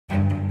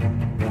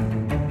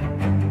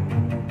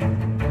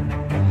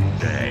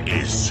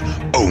peace,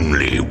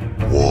 only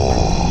war.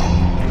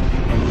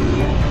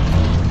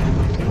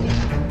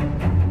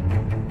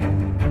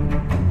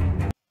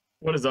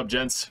 What is up,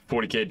 gents?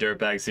 40k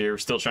Dirtbags here. We're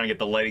still trying to get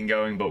the lighting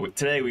going, but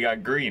today we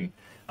got green.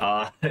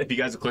 If you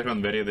guys have clicked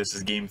on the video, this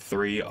is game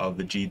 3 of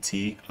the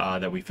GT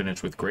that we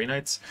finished with Grey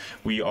Knights.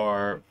 We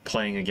are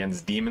playing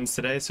against Demons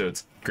today, so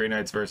it's Grey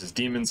Knights versus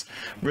Demons.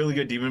 Really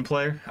good Demon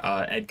player.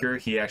 Edgar,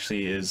 he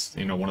actually is,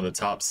 one of the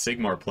top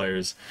Sigmar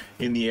players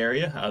in the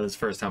area. This is the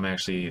first time I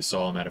actually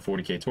saw him at a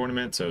 40k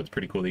tournament, so it's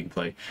pretty cool that you can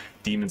play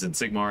Demons and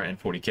Sigmar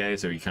and 40k,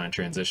 so you kind of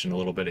transition a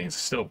little bit, and he's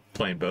still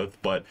playing both.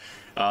 But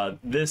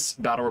this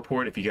battle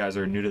report, if you guys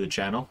are new to the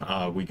channel,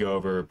 we go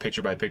over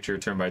picture by picture,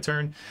 turn by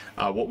turn,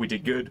 what we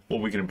did good, what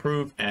we can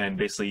improve, and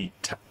basically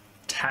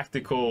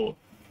tactical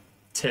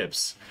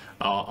tips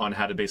on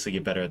how to basically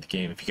get better at the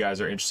game. If you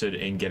guys are interested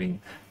in getting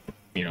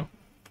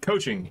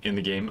coaching in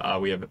the game,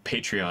 we have a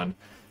Patreon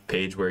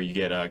page where you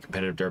get a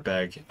competitive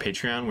Dirtbag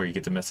Patreon, where you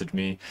get to message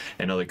me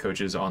and other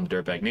coaches on the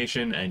Dirtbag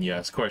Nation, and you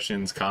ask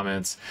questions,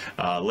 comments,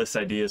 list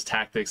ideas,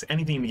 tactics,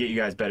 anything to get you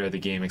guys better at the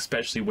game,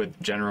 especially with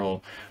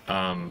general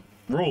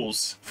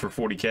rules for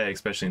 40k,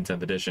 especially in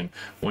 10th edition.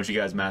 Once you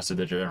guys master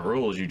the general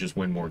rules, you just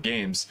win more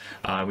games.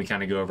 We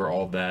kind of go over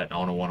all of that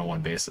on a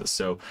one-on-one basis.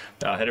 So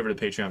head over to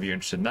Patreon if you're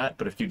interested in that.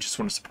 But if you just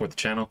want to support the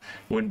channel,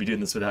 wouldn't be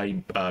doing this without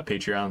you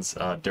Patreons.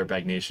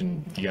 Dirtbag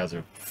Nation, you guys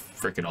are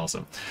freaking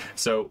awesome.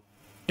 So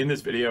in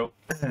this video,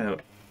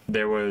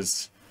 there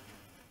was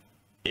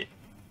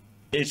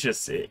it's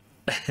just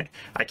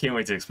I can't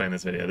wait to explain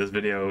this video. This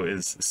video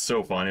is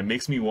so fun. It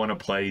makes me want to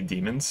play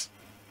Demons.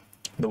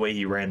 The way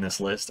he ran this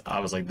list, I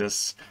was like,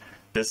 this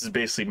is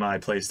basically my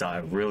playstyle. I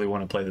really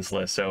want to play this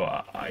list, so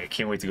I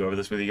can't wait to go over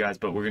this with you guys.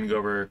 But we're gonna go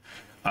over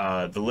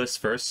the list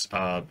first.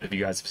 If you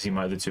guys have seen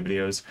my other 2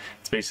 videos,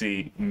 it's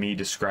basically me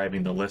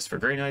describing the list for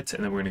Grey Knights,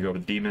 and then we're gonna go over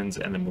the Demons,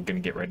 and then we're gonna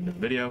get right into the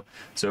video.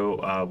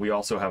 So we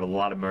also have a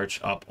lot of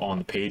merch up on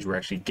the page. We're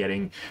actually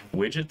getting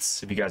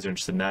widgets. If you guys are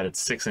interested in that, it's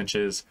 6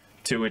 inches,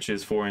 2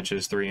 inches, 4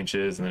 inches, 3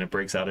 inches, and then it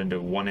breaks out into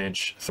 1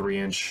 inch, 3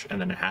 inch,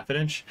 and then a ½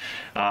 inch.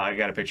 I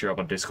got a picture up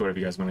on Discord if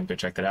you guys want to go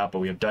check that out. But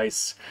we have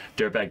dice,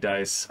 Dirtbag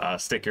dice,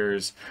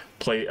 stickers,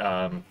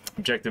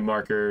 objective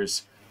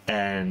markers,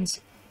 and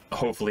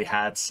hopefully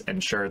hats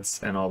and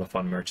shirts, and all the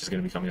fun merch is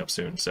going to be coming up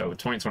soon. So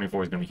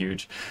 2024 is going to be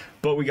huge,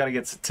 but we got to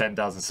get to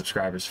 10,000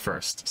 subscribers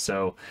first.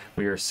 So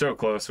we are so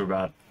close. We're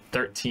about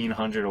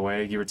 1,300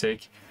 away, give or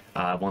take.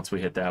 Once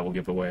we hit that, we'll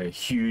give away a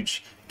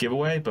huge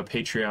giveaway, but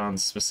Patreon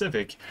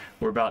specific,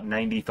 we're about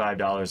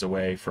 $95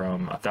 away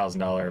from a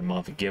 $1,000 a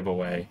month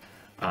giveaway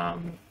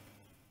for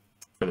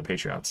the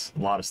Patreons. A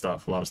lot of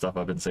stuff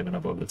I've been saving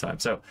up over the time.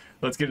 So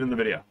let's get into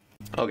the video.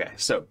 Okay,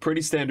 so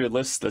pretty standard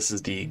list. This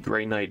is the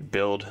Grey Knight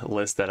build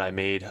list that I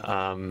made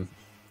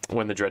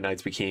when the Dread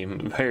Knights became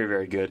very,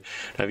 very good.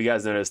 Now, if you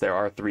guys notice, there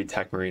are 3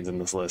 Tech Marines in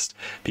this list.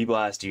 People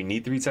ask, do you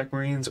need 3 Tech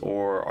Marines,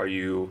 or are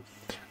you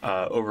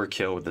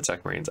overkill with the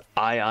Tech Marines?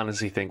 I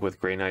honestly think with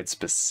Grey Knights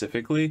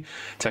specifically,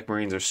 Tech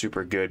Marines are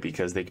super good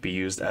because they can be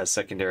used as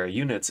secondary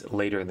units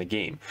later in the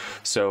game.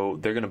 So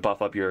they're going to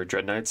buff up your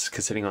Dread Knights,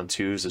 because hitting on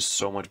 2s is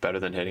so much better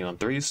than hitting on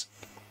 3s.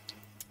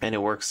 And it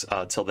works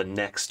till the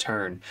next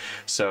turn.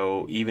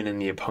 So even in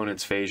the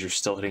opponent's phase, you're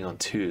still hitting on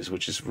 2s,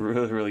 which is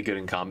really, really good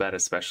in combat,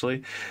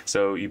 especially.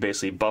 So you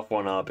basically buff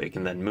one up, it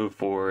can then move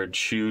forward,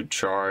 shoot,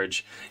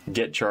 charge,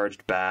 get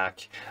charged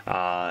back,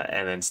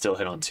 and then still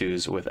hit on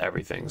 2s with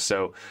everything.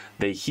 So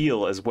they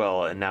heal as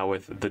well. And now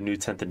with the new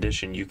 10th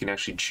edition, you can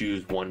actually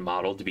choose one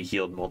model to be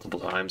healed multiple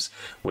times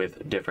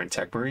with different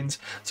Tech Marines.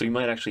 So you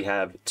might actually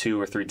have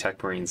 2 or 3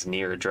 Tech Marines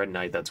near a Dread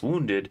Knight that's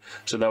wounded.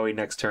 So that way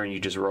next turn you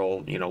just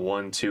roll,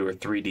 1, 2, or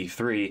 3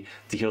 D3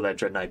 to heal that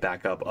Dread Knight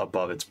back up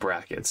above its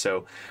bracket.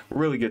 So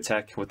really good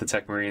tech with the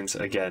Tech Marines.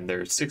 Again,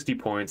 they're 60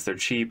 points, they're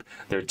cheap,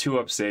 they're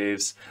 2-up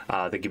saves,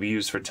 they can be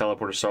used for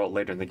teleport assault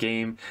later in the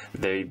game.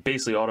 They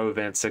basically auto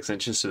advance 6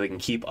 inches so they can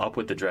keep up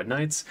with the Dread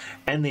Knights,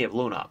 and they have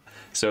lone op.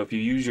 So if you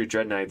use your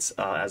Dread Knights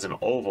as an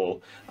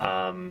oval,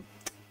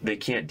 they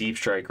can't deep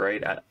strike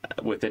right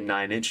within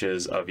 9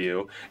 inches of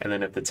you, and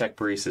then if the Tech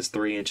Priest is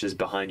 3 inches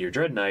behind your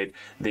Dread Knight,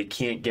 they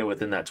can't get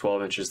within that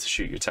 12 inches to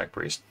shoot your Tech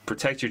Priest.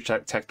 Protect your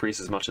Tech Priest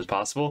as much as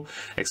possible,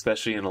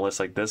 especially in a list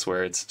like this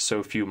where it's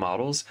so few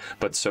models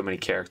but so many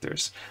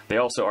characters. They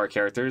also are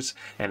characters,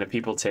 and if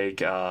people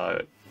take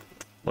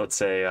let's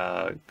say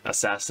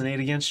assassinate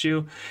against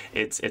you,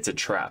 it's a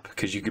trap,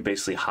 because you could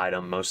basically hide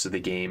them most of the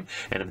game,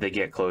 and if they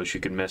get close, you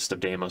can miss the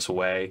Deimos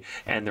away,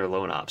 and they're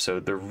lone op, so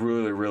they're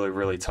really, really,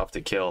 really tough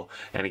to kill.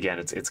 And again,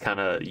 it's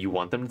kind of, you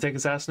want them to take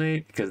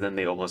assassinate, because then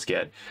they almost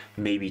get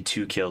maybe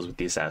 2 kills with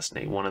the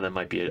assassinate. One of them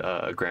might be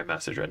a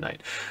Grandmaster Dread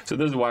Knight. So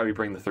this is why we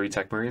bring the 3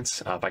 Tech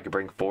Marines. If I could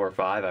bring 4 or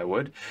 5, I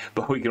would,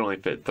 but we can only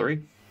fit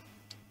 3.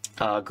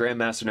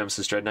 Grandmaster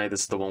Nemesis Dread Knight,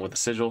 this is the one with the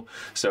sigil.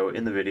 So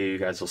in the video you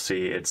guys will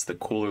see it's the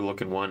cooler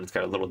looking one. It's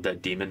got a little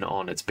dead demon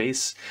on its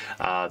base.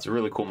 It's a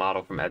really cool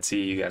model from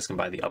Etsy. You guys can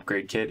buy the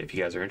upgrade kit if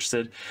you guys are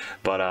interested.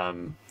 But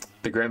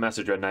the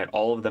Grandmaster Dread Knight,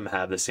 all of them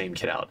have the same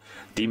kit out.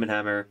 Demon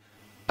Hammer,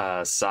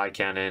 Side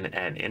Cannon,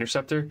 and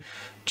Interceptor,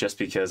 just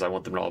because I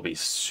want them to all be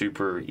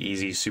super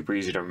easy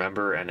to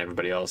remember, and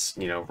everybody else,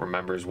 you know,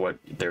 remembers what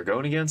they're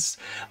going against.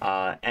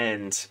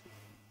 And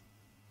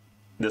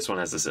this one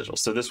has the sigil.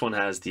 So this one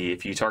has the,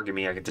 if you target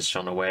me, I get this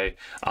shown away.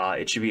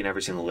 It should be in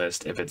every single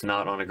list. If it's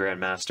not on a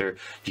Grandmaster,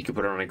 you can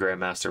put it on a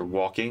Grandmaster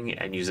walking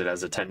and use it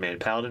as a 10-man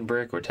Paladin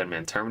brick or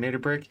 10-man Terminator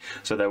brick.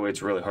 So that way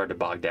it's really hard to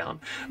bog down.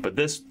 But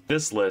this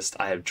list,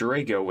 I have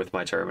Drago with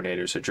my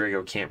Terminator, so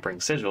Drago can't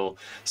bring sigil.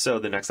 So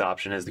the next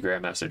option is the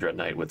Grandmaster Dread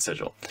Knight with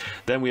sigil.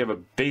 Then we have a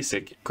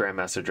basic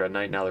Grandmaster Dread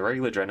Knight. Now the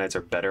regular Dread Knights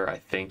are better, I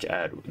think,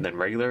 than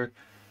regular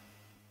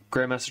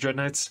Grandmaster Dread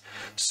Knights.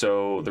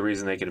 So the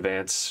reason they can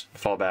advance,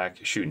 fall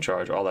back, shoot and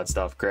charge, all that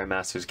stuff,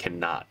 Grandmasters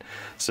cannot.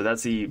 So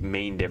that's the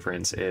main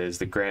difference, is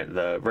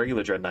the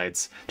regular Dread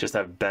Knights just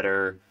have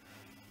better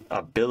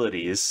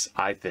abilities,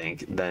 I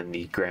think, than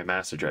the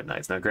Grandmaster Dread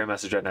Knights. Now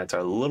Grandmaster Dread Knights are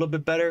a little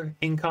bit better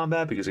in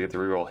combat because you get to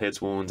reroll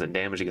hits, wounds, and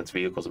damage against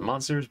vehicles and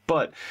monsters,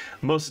 but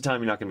most of the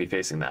time you're not going to be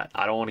facing that.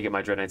 I don't want to get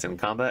my Dread Knights in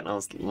combat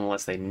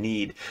unless they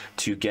need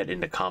to get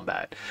into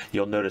combat.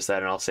 You'll notice that,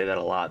 and I'll say that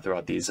a lot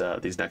throughout these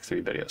next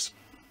 3 videos.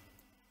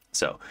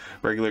 So,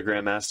 regular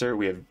Grandmaster,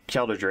 we have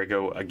Calder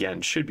Drago,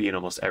 again, should be in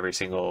almost every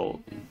single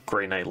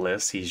Grey Knight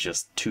list. He's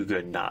just too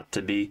good not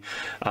to be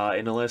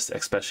in a list,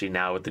 especially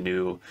now with the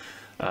new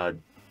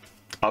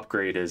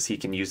upgrade is he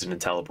can use it in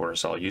Teleport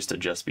Assault. It used to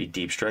just be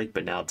Deep Strike,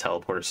 but now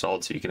Teleport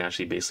Assault, so you can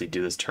actually basically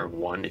do this turn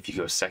 1 if you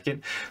go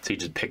second. So you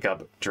just pick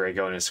up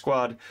Drago and his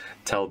squad,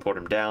 teleport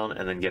him down,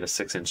 and then get a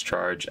 6-inch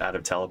charge out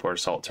of Teleport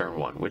Assault turn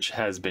 1, which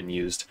has been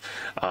used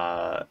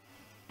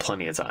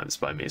plenty of times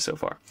by me so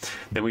far.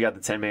 Then we got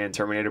the 10-man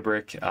Terminator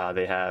brick.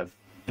 They have,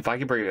 if I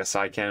can bring a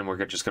side cannon,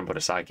 we're just going to put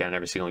a side cannon in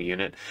every single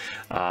unit.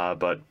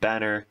 But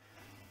Banner,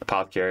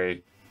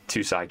 Apothecary,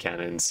 2 side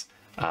cannons,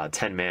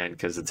 10-man,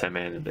 because the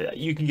 10-man,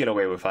 you can get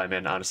away with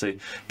 5-man, honestly.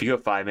 If you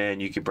go 5-man,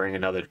 you could bring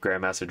another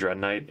Grandmaster Dread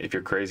Knight if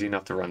you're crazy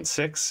enough to run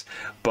 6.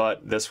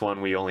 But this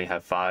one, we only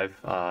have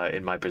 5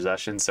 in my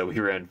possession, so we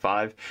ran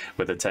 5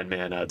 with a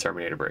 10-man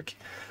Terminator brick.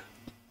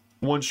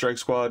 1 strike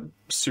squad,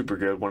 super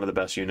good, one of the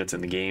best units in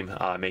the game,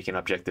 making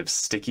objectives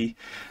sticky.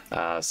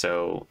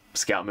 So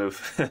scout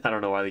move, I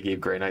don't know why they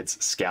gave Grey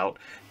Knights scout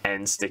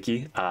and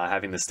sticky.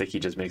 Having the sticky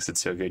just makes it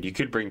so good. You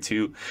could bring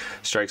 2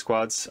 strike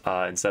squads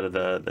instead of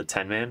the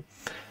 10-man,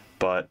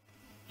 but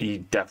you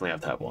definitely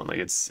have to have 1. Like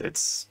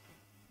it's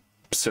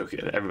so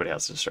good. Everybody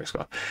has a strike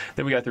squad.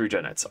 Then we got 3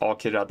 Dread Knights, all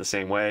kitted out the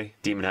same way.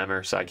 Demon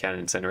Hammer, Side Cannon,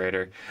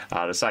 Incinerator.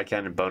 The Side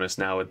Cannon bonus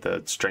now with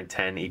the Strength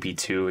 10, AP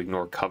 2,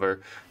 Ignore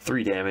Cover.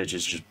 3 damage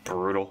is just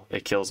brutal.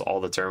 It kills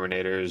all the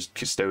Terminators,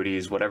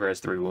 Custodies, whatever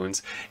has 3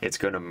 wounds. It's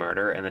going to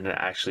murder, and then it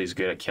actually is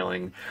good at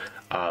killing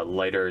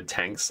lighter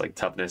tanks, like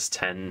Toughness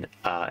 10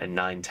 and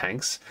 9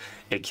 tanks.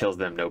 It kills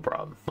them no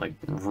problem. Like,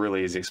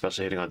 really easy,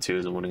 especially hitting on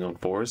 2s and winning on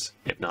 4s,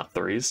 if not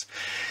 3s.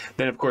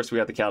 Then, of course, we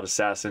got the Kallid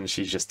Assassin.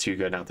 She's just too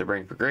good now to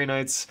bring for Grey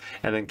Knights.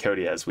 And then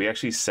Codiez. We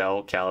actually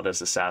sell Kallid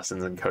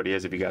Assassins and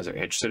Codiez if you guys are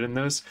interested in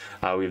those.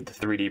 We have the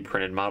 3D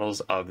printed models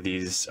of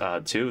these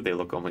 2. They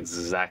look almost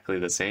exactly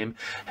the same.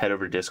 Head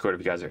over to Discord if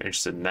you guys are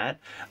interested in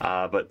that.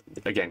 But,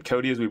 again,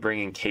 Codiez we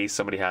bring in case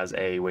somebody has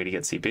a way to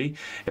get CP.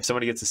 If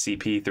somebody gets a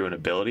CP through an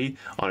ability,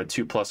 on a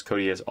 2+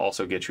 Codiez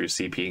also gets you a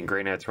CP, and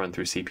Grey Knights run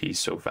through CP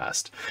so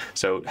fast.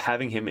 So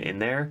having him in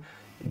there,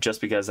 just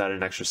because at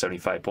an extra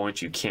 75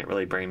 points, you can't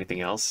really bring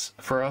anything else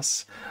for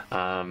us.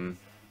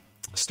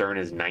 Stern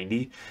is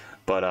 90,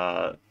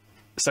 but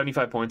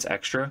 75 points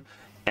extra.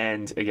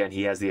 And again,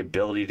 he has the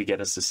ability to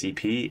get us to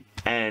CP.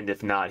 And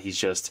if not, he's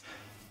just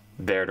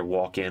there to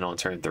walk in on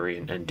turn 3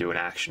 and do an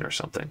action or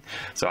something.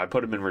 So I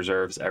put him in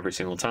reserves every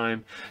single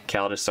time.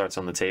 Kallid starts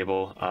on the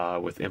table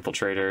with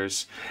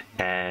Infiltrators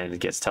and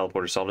gets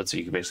Teleport Assaulted, so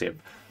you can basically have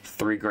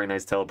 3 Grey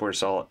Knights Teleport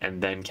Assault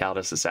and then Kallid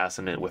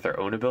Assassin with their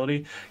own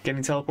ability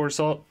getting Teleport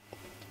Assault.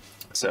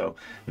 So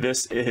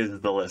this is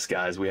the list,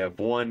 guys. We have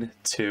 1,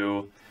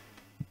 2,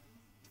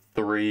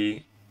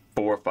 3,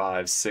 4,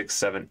 5, 6,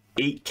 7,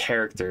 8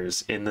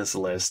 characters in this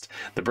list.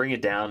 The Bring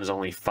It Down is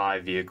only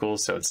 5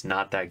 vehicles, so it's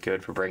not that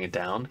good for Bring It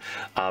Down.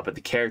 But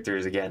the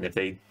characters, again, if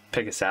they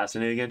pick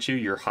Assassinate against you,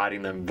 you're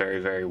hiding them very,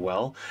 very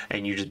well,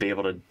 and you just be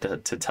able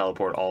to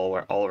teleport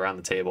all around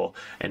the table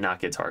and not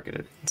get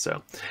targeted.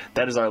 So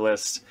that is our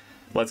list.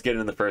 Let's get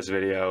into the first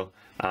video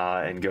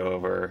and go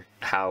over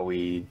how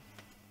we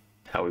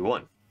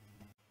won.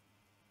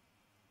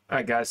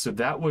 Alright guys, so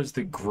that was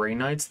the Grey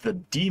Knights. The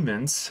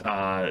Demons,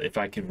 if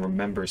I can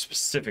remember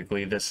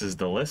specifically, this is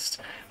the list.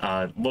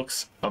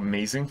 Looks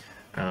amazing.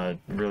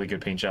 Really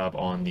good paint job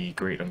on the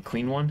Great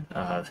Unclean one.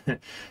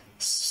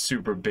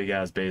 Super big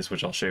ass base,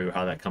 which I'll show you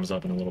how that comes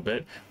up in a little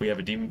bit. We have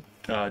a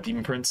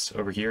Demon Prince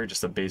over here,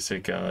 just a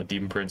basic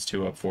Demon Prince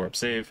 2-up, 4-up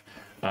save.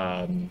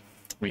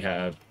 We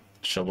have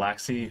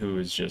Shalaxi, who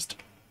is just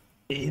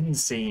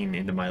insane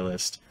into my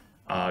list.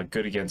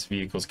 Good against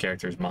vehicles,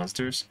 characters,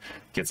 monsters.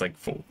 Gets like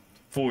full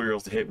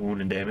rerolls to hit, wound,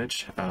 and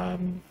damage.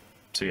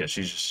 So yeah,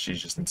 she's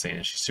just insane,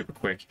 and she's super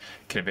quick,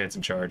 can advance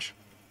and charge.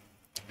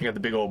 You got the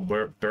big old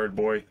bird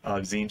boy,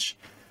 Zinch.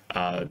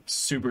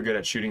 Super good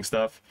at shooting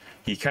stuff.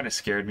 He kind of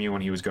scared me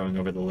when he was going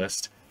over the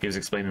list he was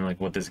explaining like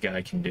what this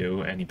guy can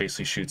do, and he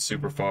basically shoots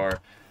super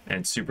far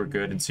and super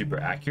good and super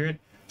accurate.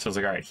 So I was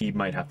like, all right, he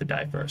might have to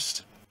die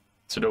first.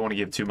 So don't want to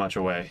give too much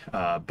away,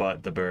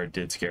 but the bird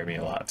did scare me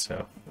a lot,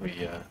 so we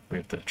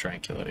have to try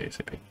and kill it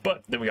ASAP.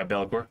 But then we got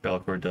Be'lakor.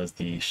 Be'lakor does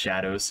the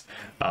shadows,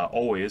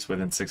 always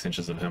within 6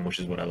 inches of him, which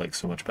is what I like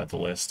so much about the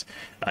list.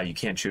 You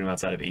can't shoot him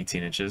outside of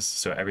 18 inches,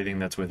 so everything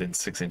that's within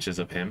 6 inches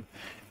of him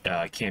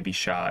can't be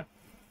shot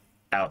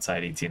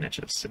outside 18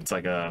 inches. It's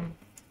like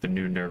the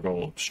new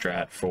Nurgle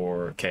strat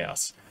for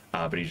Chaos,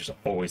 but he just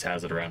always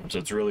has it around him. So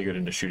it's really good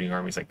into shooting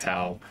armies like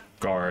Tau,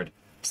 Guard,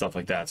 stuff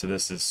like that. So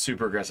this is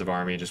super aggressive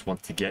army, just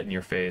wants to get in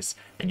your face,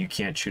 and you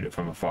can't shoot it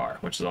from afar,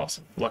 which is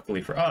awesome.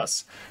 Luckily for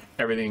us,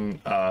 everything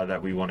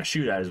that we want to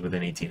shoot at is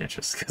within 18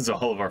 inches, because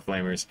all of our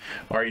flamers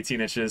are 18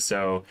 inches,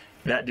 so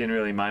that didn't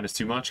really mind us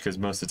too much, because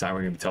most of the time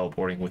we're going to be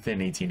teleporting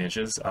within 18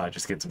 inches,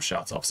 just get some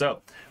shots off.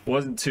 So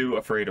wasn't too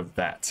afraid of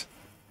that.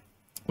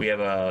 We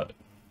have a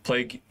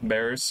Plague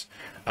Bearers,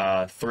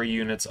 3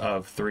 units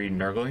of 3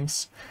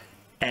 Nurglings,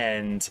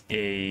 and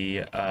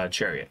a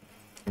Chariot.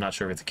 I'm not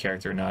sure if it's a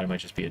character or not. It might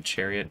just be a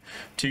chariot.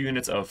 2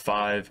 units of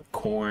 5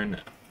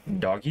 corn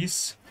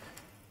doggies,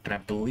 and I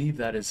believe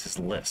that is his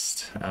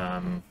list.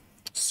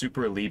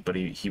 Super elite, but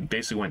he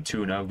basically went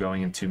 2-0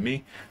 going into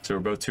me, so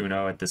we're both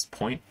 2-0 at this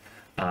point.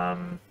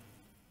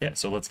 Yeah,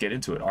 so let's get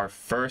into it. Our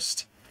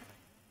first,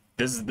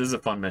 this is a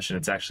fun mission.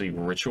 It's actually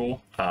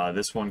ritual.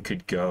 This one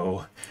could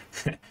go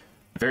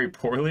very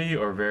poorly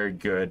or very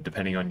good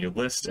depending on your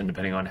list and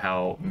depending on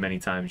how many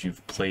times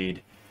you've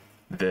played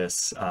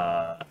this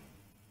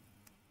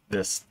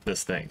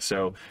this thing.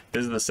 So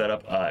this is the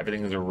setup.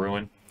 Everything is a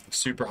ruin,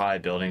 super high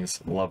buildings.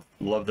 Love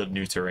the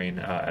new terrain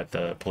at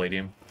the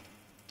Palladium.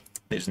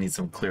 They just need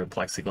some clear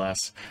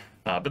plexiglass,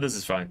 but this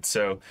is fine.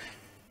 So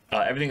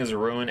everything is a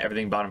ruin.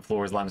 Everything bottom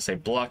floor is line of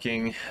sight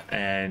blocking,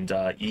 and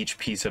each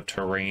piece of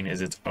terrain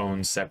is its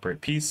own separate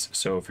piece.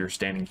 So if you're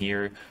standing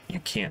here, you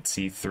can't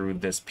see through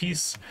this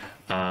piece.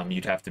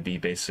 You'd have to be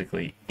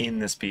basically in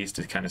this piece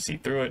to kind of see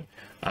through it.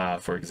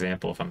 For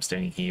example, if I'm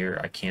standing here,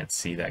 I can't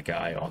see that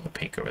guy on the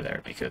pink over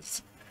there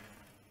because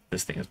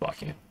this thing is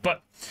blocking it.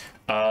 But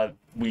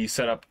we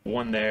set up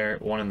one there,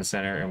 one in the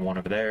center, and one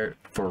over there.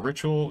 For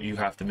ritual, you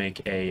have to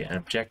make an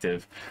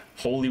objective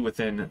wholly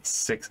within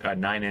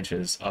 9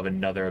 inches of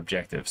another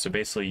objective. So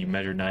basically, you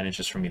measure 9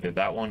 inches from either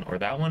that one or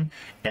that one,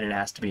 and it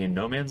has to be in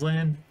no man's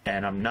land.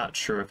 And I'm not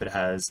sure if it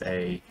has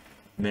a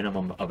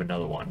minimum of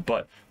another one.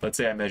 But let's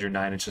say I measure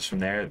 9 inches from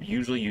there.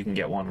 Usually, you can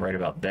get one right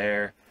about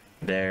there,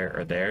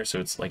 or there, so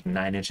it's like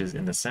 9 inches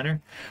in the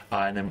center,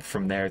 and then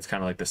from there it's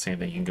kind of like the same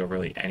thing. You can go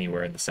really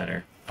anywhere in the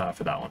center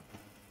for that one.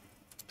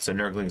 So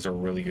Nurglings are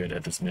really good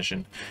at this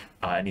mission.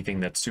 Anything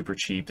that's super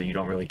cheap that you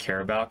don't really care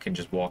about can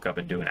just walk up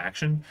and do an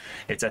action.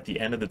 It's at the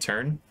end of the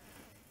turn.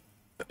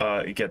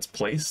 It gets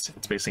placed.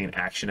 It's basically an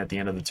action at the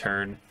end of the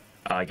turn.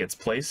 It gets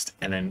placed,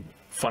 and then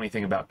funny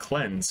thing about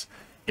cleanse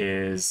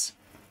is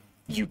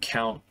you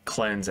count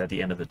cleanse at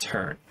the end of the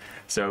turn.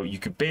 So you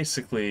could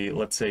basically,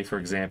 let's say for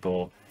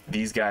example,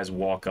 these guys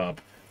walk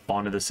up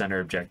onto the center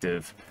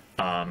objective,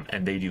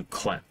 and they do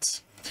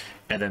cleanse.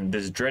 And then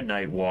this Dread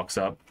Knight walks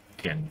up,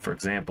 again, for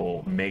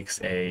example, makes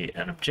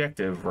an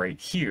objective right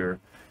here.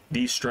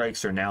 These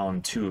strikes are now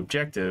on 2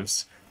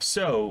 objectives,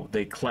 so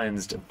they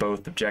cleansed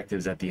both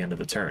objectives at the end of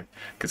the turn.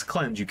 Because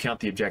cleanse, you count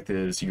the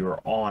objectives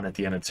you're on at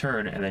the end of the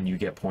turn, and then you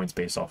get points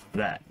based off of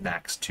that,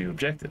 max 2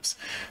 objectives.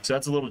 So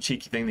that's a little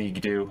cheeky thing that you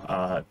can do.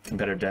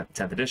 Competitive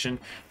 10th edition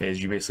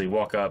is you basically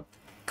walk up,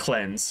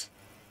 cleanse,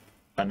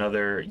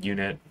 another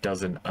unit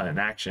does an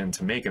action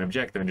to make an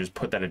objective, and just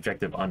put that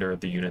objective under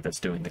the unit that's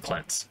doing the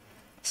cleanse.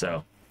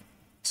 So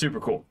super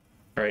cool,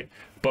 right?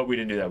 But we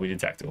didn't do that. We did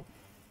tactical.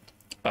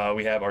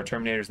 We have our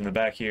Terminators in the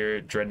back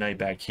here, Dread Knight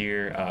back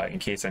here, in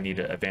case I need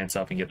to advance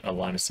up and get a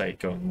line of sight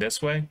going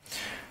this way.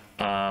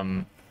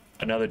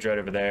 Another Dread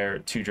over there,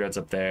 2 Dreads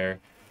up there.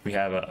 We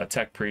have a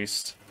Tech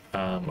Priest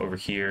over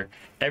here.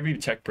 Every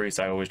Tech Priest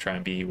I always try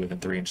and be within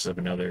 3 inches of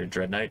another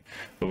Dread Knight,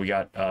 but we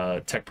got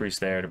Tech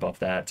Priest there to buff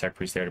that, Tech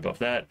Priest there to buff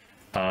that,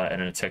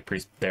 and then a Tech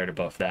Priest there to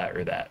buff that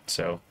or that.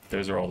 So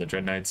those are all the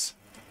Dread Knights.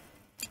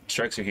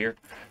 Strikes are here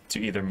to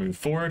either move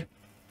forward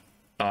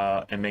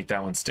and make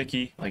that one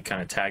sticky, like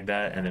kind of tag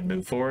that and then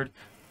move forward,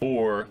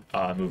 or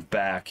move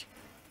back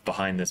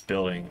behind this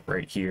building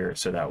right here,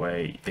 so that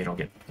way they don't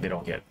get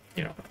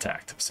you know,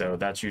 attacked. So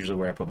that's usually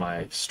where I put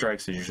my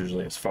strikes, is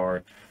usually as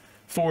far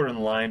forward in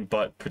the line,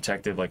 but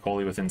protective, like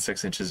wholly within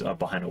 6 inches up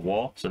behind a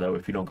wall, so that way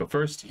if you don't go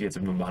first, you get to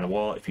move behind a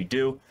wall. If you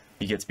do,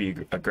 you get to be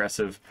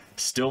aggressive,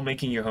 still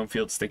making your home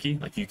field sticky,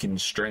 like you can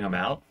string them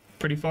out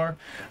pretty far,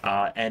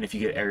 and if you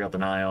get aerial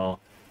denial,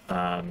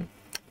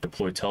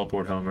 deploy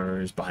teleport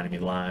homers behind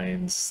enemy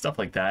lines, stuff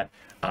like that,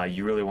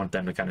 you really want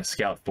them to kind of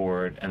scout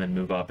forward and then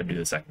move up and do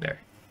the secondary.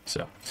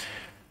 So,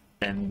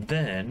 and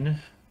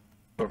then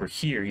over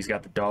here he's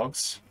got the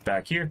dogs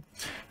back here,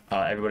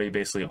 everybody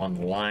basically on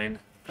the line.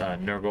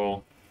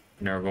 Nurgle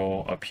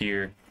up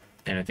here,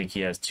 and I think he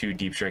has 2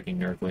 deep striking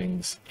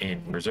Nurglings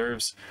in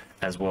reserves,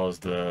 as well as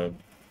the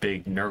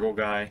big Nurgle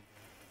guy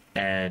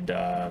and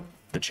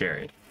the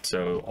Chariot.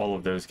 So all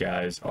of those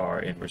guys are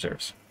in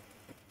reserves.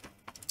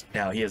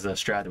 Now he has a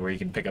strat where you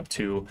can pick up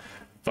 2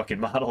 fucking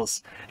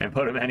models and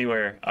put them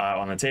anywhere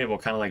on the table,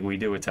 kind of like we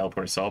do with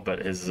Teleport Assault, but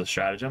his is a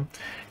stratagem.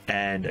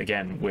 And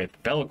again, with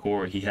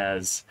Be'lakor, he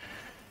has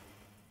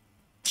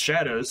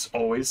shadows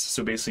always.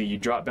 So basically you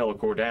drop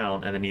Be'lakor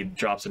down and then he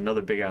drops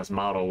another big ass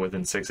model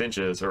within 6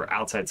 inches, or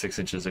outside 6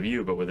 inches of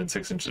you, but within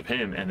 6 inches of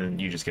him, and then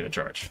you just get a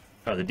charge.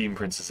 The Demon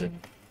Prince is in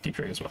Deep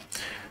Drake as well.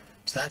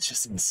 So that's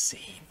just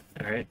insane.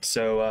 All right,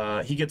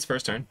 so he gets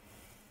first turn.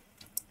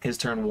 His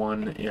turn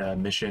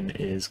 1 mission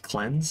is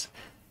Cleanse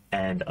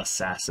and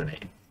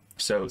Assassinate.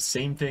 So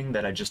same thing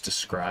that I just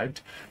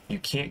described. You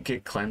can't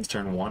get Cleanse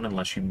turn 1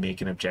 unless you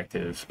make an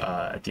objective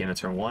at the end of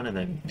turn 1, and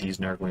then these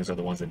Nurglings are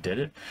the ones that did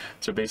it.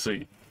 So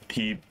basically,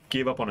 he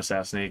gave up on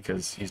Assassinate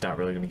because he's not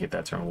really going to get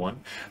that turn 1.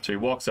 So he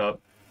walks up.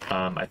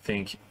 I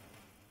think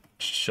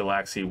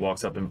Shalaxi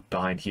walks up and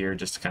behind here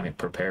just to kind of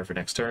prepare for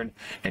next turn,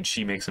 and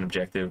she makes an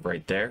objective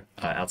right there,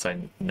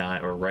 outside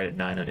 9, or right at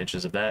 9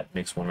 inches of that,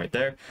 makes one right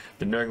there.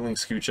 The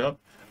Nurglings scooch up,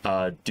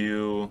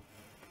 do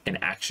an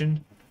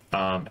action,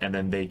 and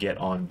then they get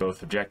on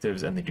both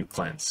objectives and they do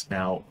Cleanse.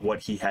 Now,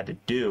 what he had to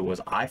do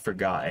was, I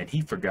forgot, and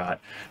he forgot,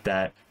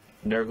 that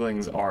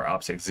Nurglings are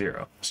OBSEC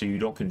 0, so you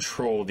don't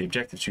control the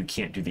objectives, you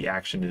can't do the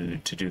action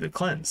to do the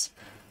Cleanse.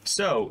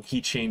 So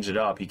he changed it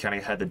up. He kind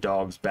of had the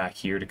dogs back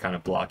here to kind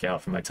of block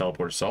out from my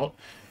Teleport Assault.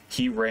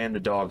 He ran the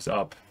dogs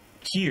up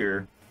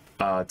here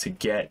to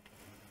get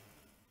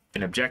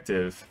an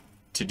objective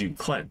to do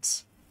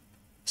Cleanse.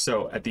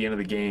 So at the end of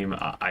the game,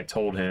 I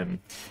told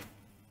him,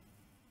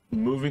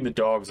 moving the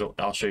dogs,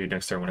 I'll show you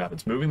next turn what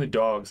happens. Moving the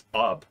dogs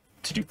up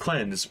to do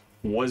Cleanse,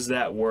 was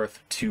that worth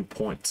 2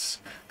 points?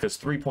 Because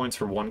 3 points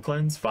for 1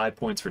 cleanse, 5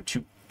 points for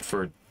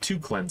two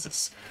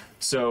cleanses.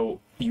 So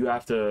you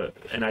have to,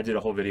 and I did a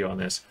whole video on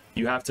this,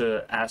 you have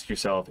to ask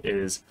yourself,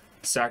 is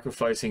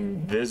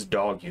sacrificing this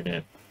dog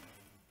unit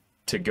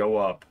to go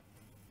up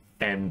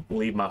and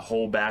leave my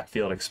whole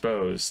backfield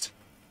exposed,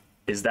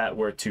 is that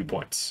worth 2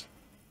 points?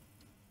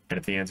 And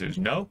if the answer is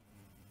no,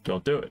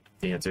 don't do it.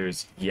 The answer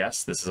is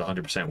yes, this is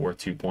 100% worth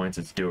 2 points,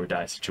 it's do or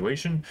die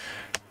situation,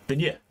 then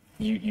yeah,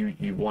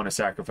 you want to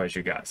sacrifice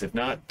your guys. If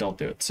not, don't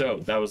do it. So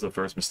that was the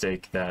first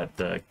mistake that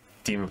the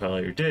Demon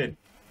Player did,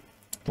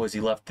 was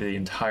he left the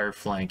entire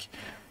flank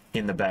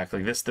in the back.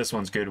 Like this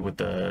one's good with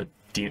the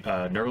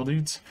Nurgle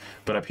dudes,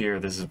 but up here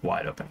this is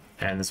wide open,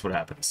 and this is what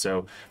happens.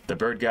 So the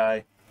bird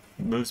guy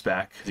moves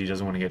back because he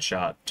doesn't want to get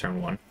shot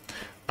turn 1.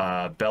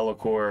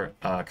 Be'lakor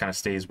kind of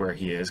stays where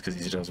he is because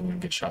he doesn't want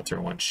to get shot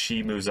turn 1.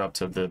 She moves up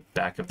to the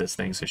back of this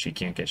thing so she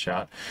can't get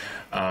shot,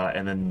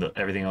 and then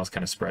everything else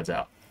kind of spreads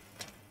out.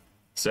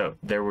 So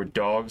there were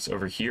dogs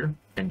over here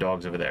and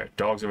dogs over there.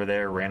 Dogs over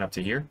there ran up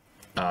to here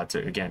to,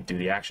 again, do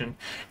the action,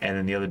 and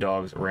then the other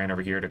dogs ran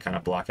over here to kind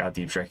of block out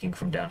deep striking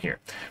from down here.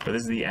 But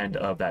this is the end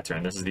of that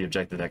turn. This is the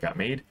objective that got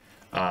made.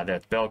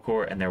 That's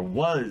Be'lakor, and there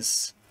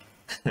was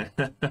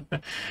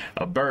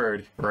a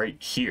bird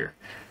right here.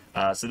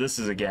 So this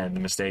is, again, the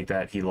mistake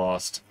that he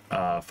lost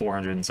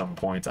 400 and some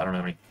points. I don't know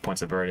how many points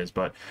the bird is,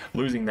 but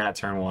losing that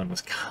turn 1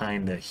 was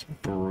kind of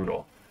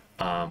brutal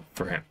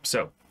for him.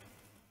 So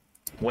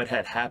what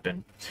had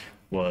happened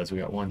was, we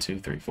got 1, 2,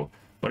 3, 4.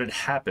 What had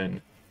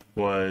happened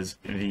was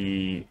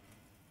the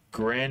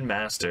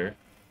Grandmaster,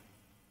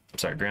 I'm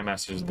sorry,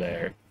 Grandmaster's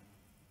there.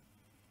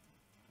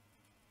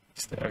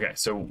 Okay,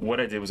 so what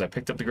I did was I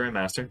picked up the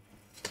Grandmaster,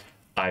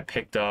 I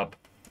picked up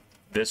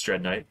this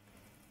Dread Knight,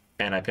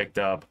 and I picked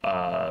up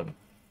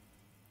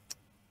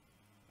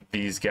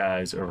these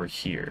guys over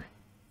here.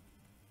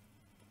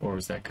 Or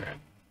was that Grand?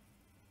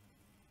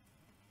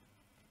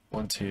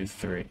 1, 2,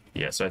 3.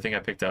 Yeah, so I think I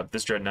picked up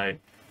this Dread Knight,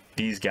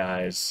 these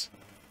guys,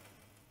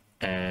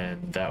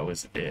 and that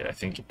was it. I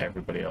think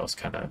everybody else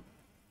kind of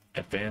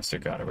advanced or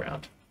got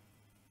around.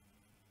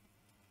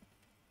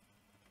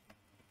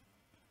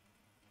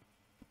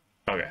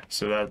 Okay,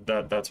 so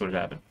that's what had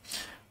happened.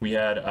 We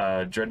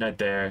had Dread Knight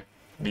there,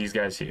 these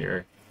guys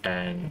here,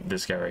 and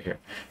this guy right here.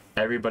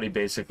 Everybody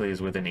basically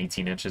is within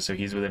 18 inches, so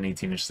he's within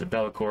 18 inches of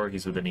Be'lakor,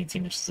 he's within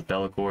 18 inches of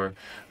Be'lakor.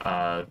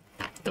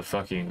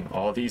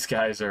 All these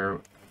guys are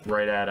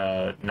right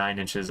at 9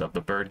 inches of the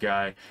bird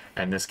guy,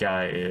 and this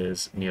guy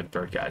is near the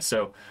bird guy.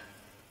 So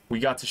we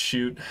got to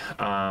shoot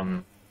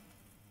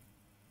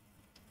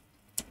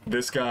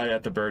this guy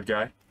at the bird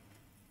guy,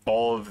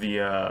 all of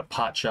the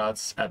pot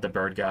shots at the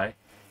bird guy,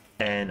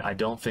 and I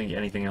don't think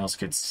anything else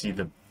could see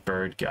the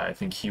bird guy. I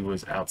think he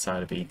was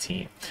outside of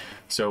 18.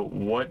 So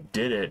what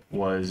did it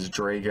was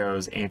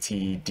Drago's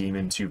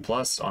anti-demon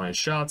 2+ on his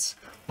shots,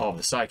 all of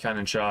the side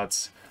cannon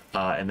shots,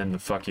 and then the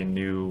fucking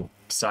new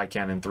side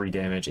cannon 3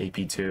 damage,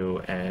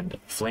 AP2, and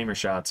flamer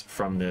shots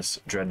from this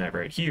Dread Knight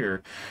right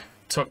here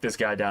took this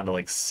guy down to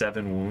like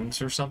 7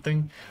 wounds or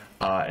something.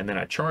 And then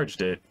I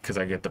charged it because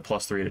I get the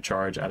 +3 to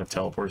charge out of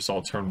Teleport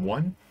Assault turn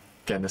 1.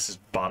 Again, this is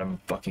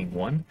bottom fucking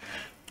 1.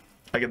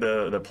 I get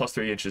the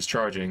 +3 inches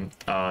charging,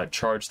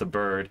 charge the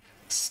bird,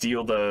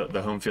 steal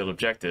the home field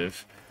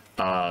objective,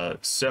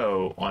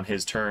 So on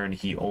his turn,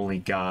 he only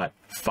got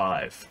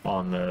 5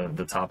 on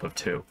the top of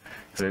 2.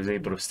 So he was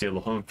able to steal the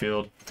home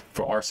field.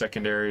 For our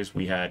secondaries,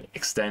 we had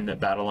extend that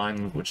battle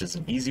line, which is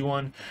an easy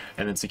one,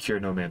 and then secure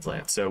no man's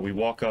land. So we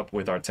walk up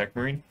with our Tech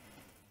Marine,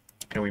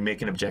 and we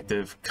make an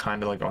objective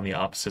kind of like on the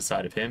opposite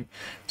side of him.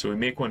 So we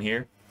make one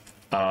here,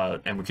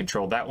 and we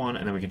control that one,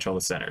 and then we control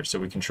the center. So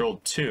we control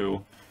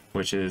 2,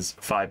 which is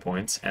 5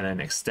 points, and then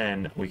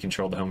extend, we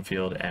control the home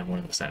field and one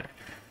in the center.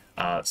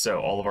 So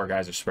all of our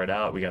guys are spread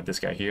out. We got this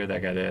guy here,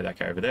 that guy there, that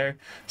guy over there.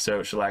 So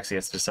Shalaxi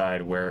has to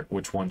decide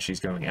which one she's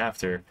going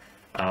after.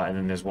 And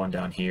then there's one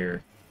down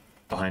here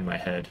behind my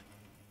head.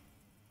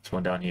 There's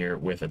one down here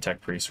with a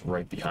tech priest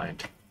right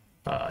behind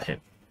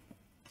him.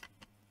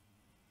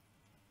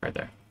 Right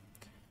there.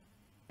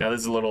 Now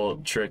this is a little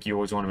trick. You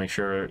always want to make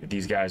sure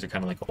these guys are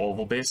kind of like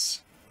oval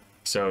base.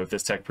 So if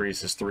this tech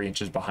priest is 3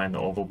 inches behind the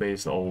oval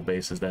base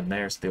is then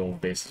there. So the oval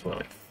base is what,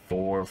 like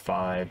 4,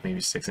 5,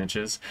 maybe 6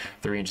 inches.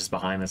 3 inches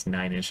behind, that's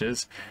 9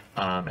 inches.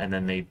 And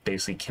then they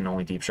basically can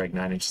only deep strike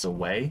 9 inches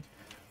away.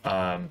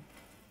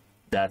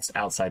 That's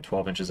outside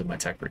 12 inches of my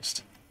tech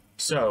priest.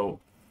 So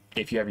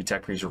if you have your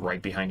tech priest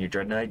right behind your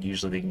dread knight,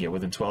 usually they can get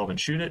within 12 and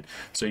shoot it.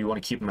 So you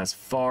want to keep them as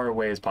far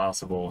away as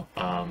possible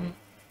from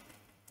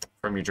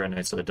your dread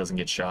knight so that it doesn't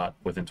get shot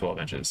within 12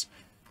 inches.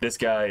 This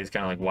guy is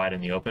kind of like wide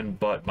in the open,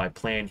 but my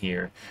plan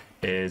here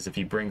is if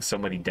he brings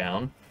somebody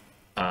down,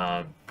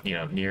 you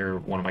know, near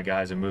one of my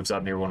guys and moves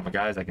up near one of my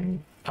guys, I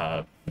can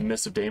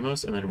Mist of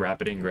Deimos and then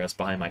Rapid Ingress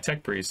behind my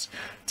tech priest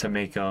to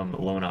make them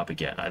lone op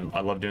again.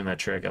 I love doing that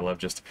trick. I love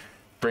just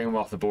bring them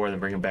off the board and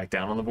bring them back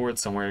down on the board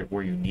somewhere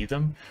where you need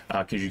them,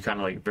 because you're kind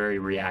of like very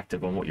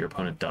reactive on what your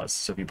opponent does.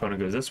 So if your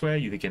opponent goes this way,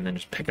 you can then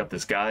just pick up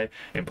this guy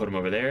and put him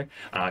over there,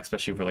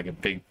 especially for like a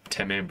big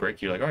 10-man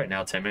break. You're like, all right,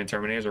 now 10-man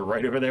Terminators are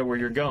right over there where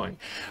you're going.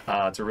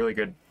 It's a really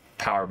good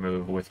power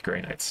move with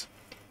Grey Knights.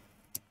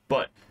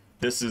 But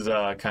this is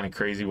kind of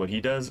crazy what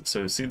he does.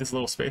 So see this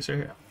little space right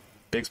here?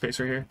 Big space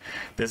right here?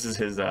 This is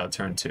his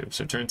turn 2.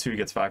 So turn 2 he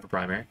gets 5 for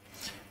primary.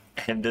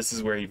 And this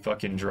is where he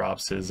fucking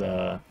drops his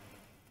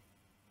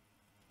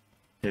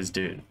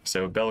dude.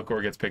 So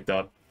Be'lakor gets picked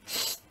up,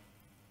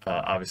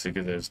 obviously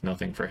because there's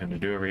nothing for him to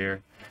do over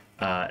here.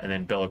 And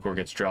then Be'lakor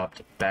gets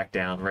dropped back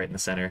down right in the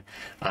center.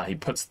 He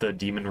puts the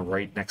demon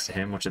right next to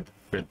him, which is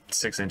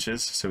 6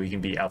 inches, so he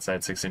can be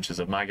outside 6 inches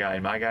of my guy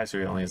and my guy, so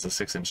he only has a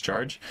 6-inch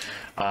charge.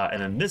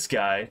 And then this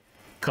guy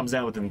comes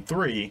down within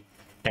 3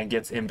 and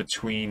gets in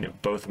between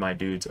both my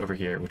dudes over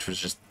here, which was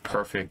just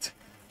perfect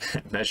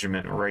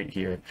measurement right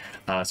here.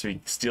 So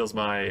he steals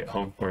my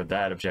home, or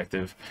that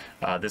objective.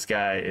 This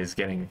guy is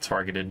getting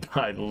targeted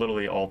by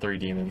literally all 3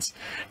 demons,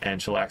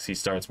 and Shalaxi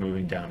starts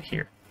moving down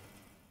here.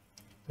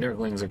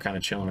 Nurglings are kind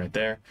of chilling right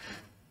there.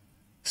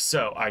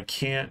 So I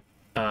can't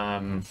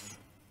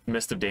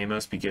Mist of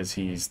Deimos because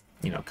he's,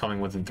 you know,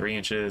 coming within 3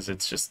 inches.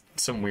 It's just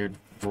some weird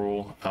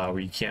rule where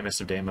you can't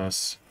Mist of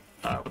Deimos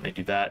when they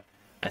do that.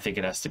 I think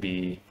it has to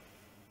be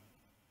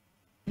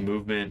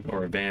movement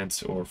or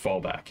advance or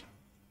fallback.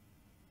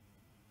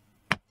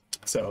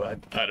 So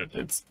I don't,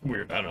 it's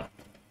weird. I don't know.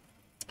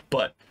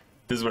 But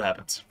this is what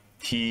happens.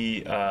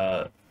 He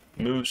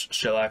moves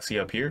Shalaxi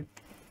up here.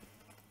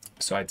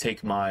 So I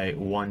take my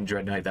one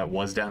Dread Knight that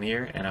was down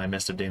here and I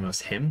Mist of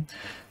Deimos him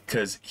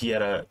because he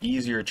had a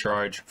easier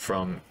charge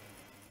from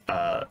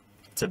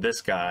to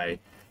this guy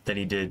than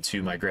he did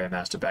to my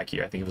Grandmaster back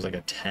here. I think it was like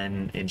a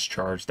 10-inch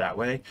charge that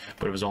way,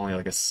 but it was only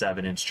like a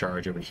 7-inch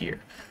charge over here.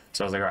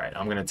 So I was like, all right,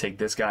 I'm going to take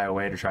this guy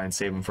away to try and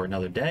save him for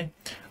another day,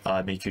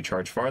 make you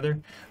charge farther.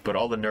 But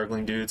all the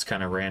Nurgling dudes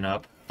kind of ran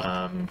up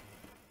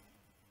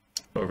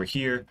over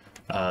here.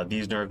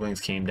 These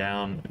Nurglings came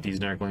down. These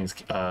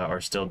Nurglings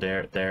are still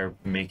there. They're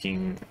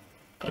making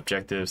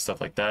objectives, stuff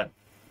like that.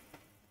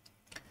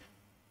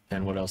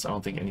 And what else? I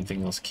don't think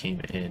anything else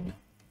came in.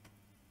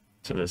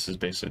 So this is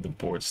basically the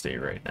board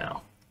state right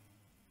now.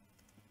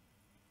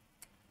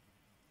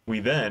 We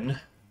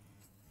then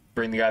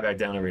bring the guy back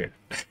down over here.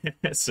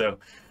 So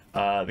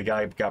the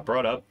guy got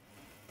brought up.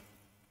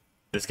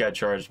 This guy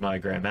charged my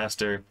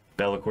Grandmaster.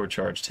 Be'lakor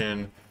charged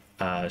him.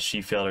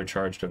 She-Failure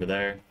charged over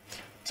there.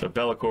 So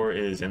Be'lakor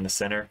is in the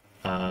center.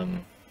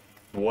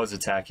 Was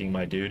attacking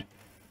my dude.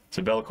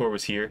 So Be'lakor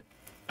was here,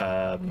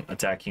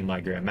 attacking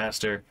my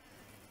Grandmaster.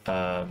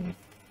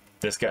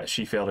 This guy,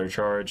 She-Failure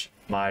charge.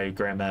 My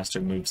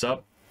Grandmaster moves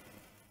up.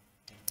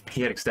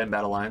 He had extend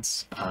battle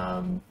lines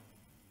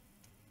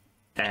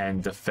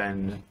and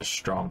defend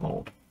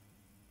stronghold.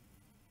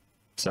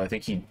 So I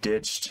think he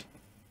ditched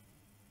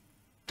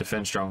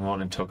defend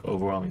stronghold and took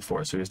overwhelming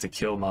force. So he has to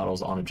kill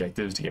models on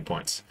objectives to get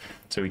points.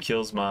 So he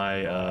kills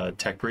my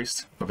tech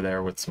priest over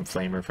there with some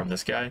flamer from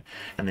this guy,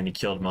 and then he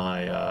killed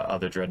my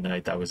other dread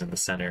knight that was in the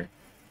center,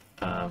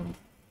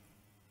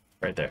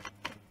 right there.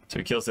 So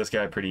he kills this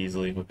guy pretty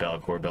easily with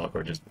Be'lakor.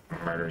 Be'lakor just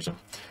murders him.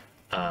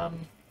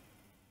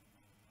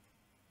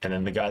 And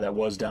then the guy that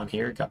was down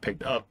here got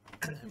picked up,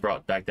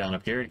 brought back down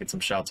up here to get some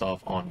shots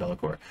off on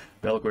Be'lakor.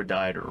 Be'lakor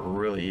died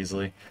really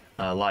easily,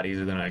 a lot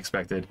easier than I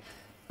expected.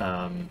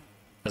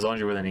 As long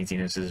as you're within 18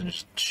 inches and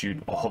just shoot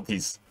all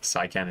these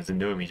side cannons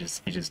into him, he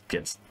just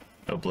gets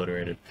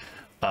obliterated.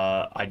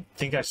 I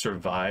think I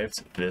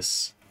survived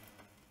this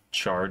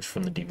charge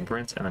from the Demon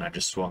Prince, and then I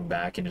just swung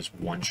back and just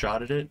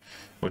one-shotted it,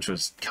 which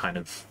was kind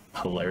of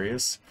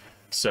hilarious.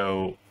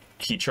 So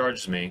he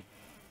charges me,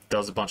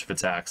 does a bunch of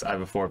attacks. I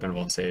have a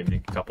 4-up save,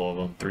 make a couple of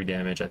them, 3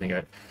 damage. I think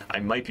I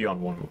might be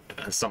on 1,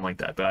 something like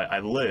that. But I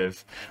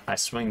live, I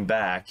swing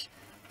back,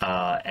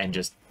 and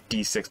just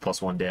d6 plus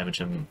 1 damage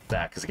him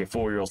back, because I get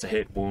 4 rerolls to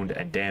hit, wound,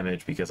 and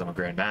damage because I'm a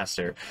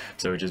Grandmaster.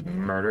 So he just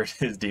murdered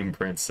his Demon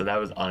Prince, so that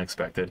was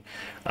unexpected.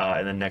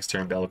 And then next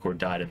turn, Bellicor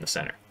died in the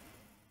center.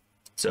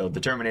 So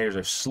the Terminators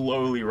are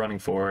slowly running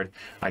forward.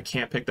 I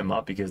can't pick them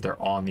up because they're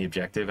on the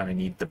objective and I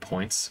need the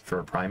points for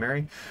a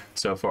primary.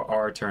 So for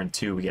our turn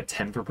 2, we get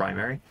 10 for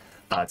primary,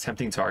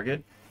 tempting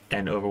target,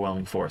 and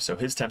overwhelming force. So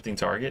his tempting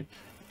target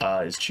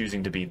is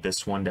choosing to be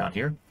this one down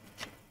here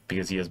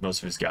because he has most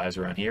of his guys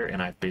around here,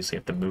 and I basically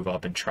have to move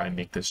up and try and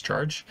make this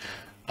charge.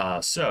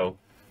 So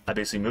I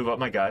basically move up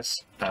my guys.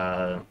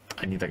 I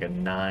need like a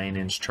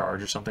 9-inch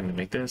charge or something to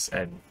make this,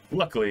 and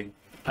luckily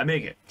I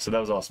make it. So that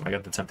was awesome. I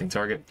got the tempting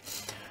target.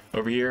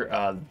 Over here,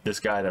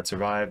 this guy that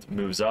survived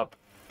moves up.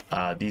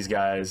 These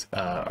guys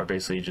are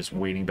basically just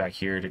waiting back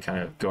here to kind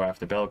of go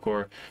after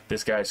Bellicor.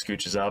 This guy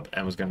scooches up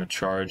and was going to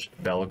charge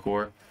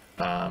Bellicor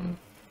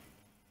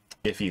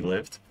if he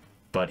lived,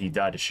 but he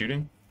died to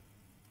shooting.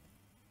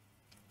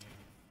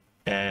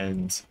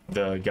 And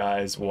the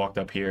guys walked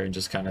up here and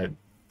just kind of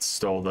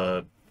stole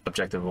the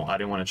objective. Well, I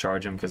didn't want to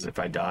charge him because if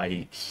I die,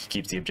 he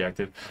keeps the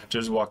objective.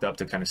 Just walked up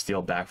to kind of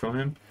steal back from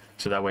him.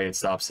 So that way it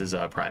stops his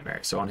primary.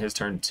 So on his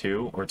turn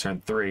 2 or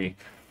turn 3,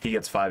 he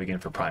gets 5 again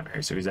for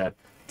primary. So he's at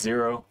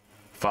 0,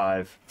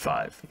 5,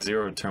 5.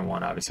 0 on turn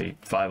 1, obviously.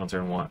 5 on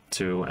turn 1,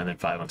 2, and then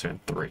 5 on turn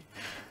 3.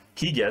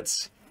 He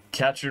gets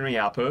captured enemy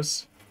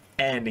outposts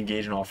and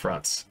engage in all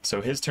fronts.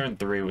 So his turn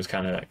 3 was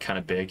kind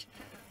of big.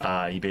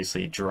 He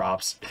basically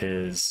drops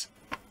his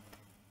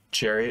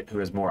chariot, who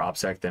has more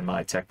OPSEC than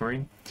my tech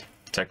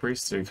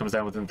priest, so he comes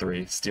down within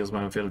 3, steals my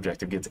home field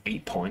objective, gets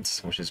 8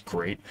 points, which is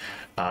great.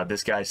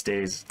 This guy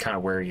stays kind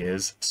of where he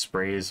is,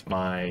 sprays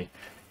my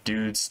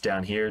dudes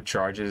down here,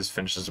 charges,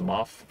 finishes them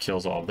off,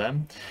 kills all of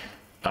them.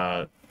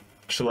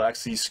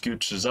 Shalaxi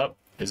scooches up,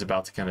 is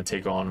about to kind of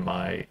take on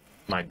my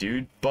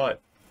dude,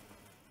 but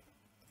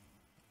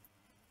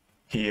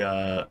he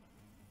I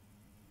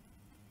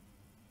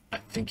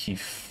think he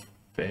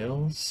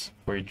fails,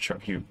 where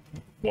he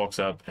walks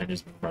up and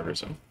just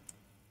murders him.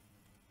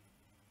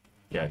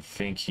 Yeah, I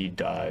think he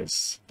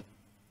dies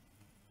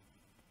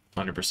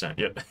 100%.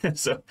 Yep.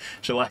 So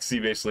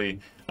Shalaxi basically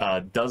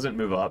doesn't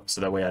move up, so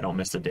that way I don't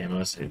miss the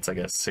Deimos. It's like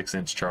a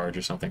 6-inch charge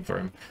or something for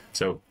him.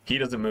 So he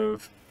doesn't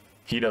move.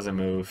 He doesn't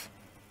move.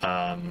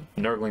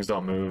 Nurglings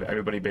don't move.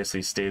 Everybody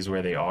basically stays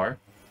where they are.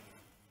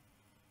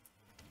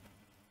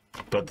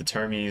 But the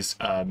Termies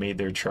made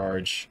their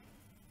charge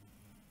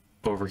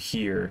over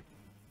here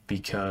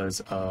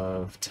because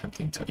of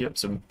tempting. Yep,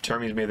 so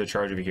Termies made the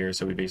charge over here,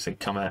 so we basically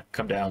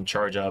come down,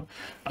 charge up,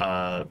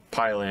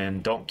 pile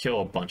in, don't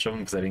kill a bunch of them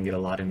because I didn't get a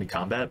lot into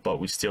combat, but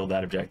we steal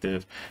that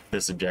objective,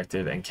 this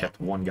objective, and kept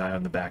one guy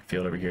on the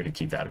backfield over here to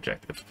keep that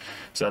objective.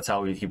 So that's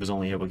how he was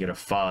only able to get a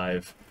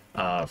 5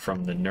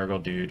 from the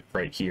Nurgle dude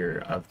right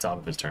here at the top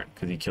of his turn,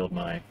 because he killed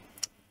my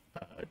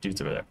dudes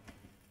over there.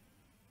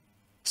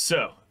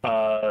 So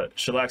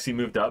Shalaxi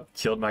moved up,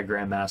 killed my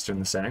Grandmaster in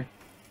the center.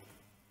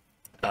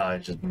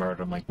 Just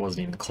murdered him, like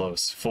wasn't even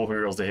close. Full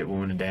rerolls to hit,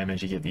 wound, and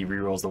damage. He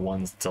rerolls the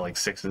 1s to like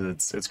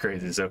 6s. It's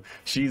crazy. So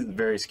she's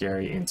very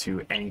scary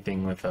into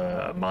anything with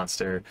a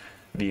monster,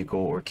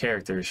 vehicle, or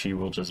character. She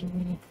will just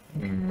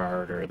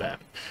murder them.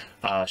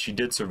 She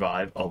did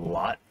survive a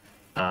lot.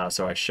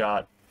 So I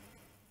shot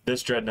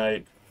this Dread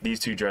Knight, these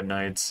 2 Dread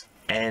Knights,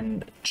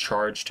 and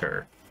charged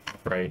her,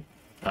 right?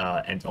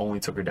 And only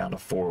took her down to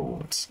 4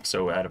 wounds.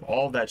 So out of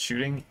all that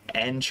shooting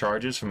and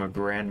charges from a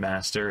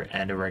Grandmaster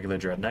and a regular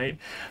Dread Knight,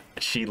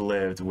 she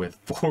lived with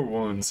 4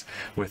 wounds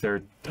with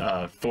her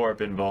 4-up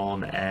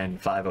invuln and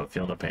 5-up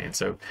Feel No Pain.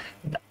 So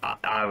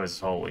I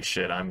was, holy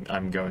shit,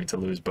 I'm going to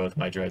lose both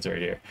my Dreads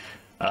right here.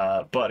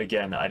 But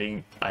again,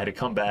 I had to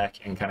come back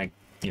and kind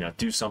of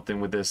do something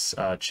with this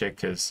chick,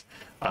 because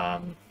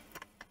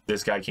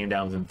this guy came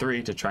down within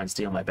 3 to try and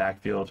steal my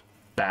backfield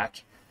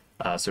back,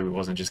 so he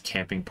wasn't just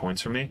camping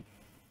points for me.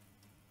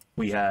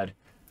 We had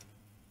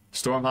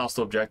Storm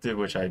Hostile objective,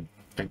 which I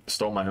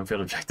stole my home field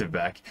objective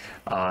back,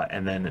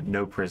 and then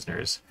no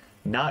prisoners.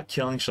 Not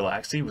killing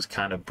Shalaxi was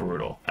kind of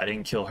brutal. I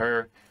didn't kill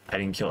her. I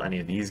didn't kill any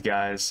of these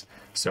guys,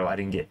 so I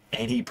didn't get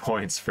any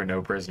points for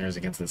no prisoners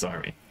against this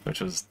army,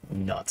 which was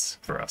nuts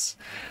for us.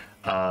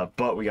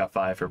 But we got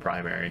 5 for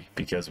primary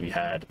because we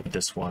had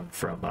this one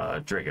from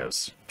Drago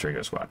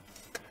squad.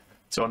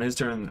 So on his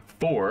turn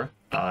 4,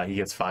 he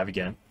gets 5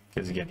 again,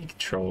 because again he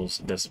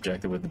controls this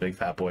objective with the big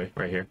fat boy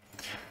right here.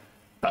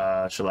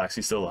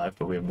 Shalaxi's still alive,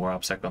 but we have more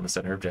OPSEC on the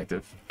center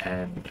objective,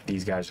 and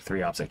these guys are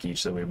 3 OPSEC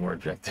each, so we have more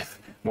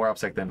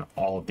OPSEC than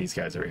all of these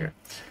guys over here.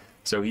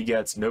 So he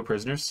gets no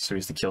prisoners, so he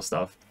has to kill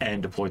stuff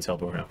and deploy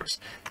teleport numbers.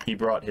 He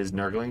brought his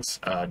Nurglings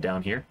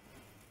down here.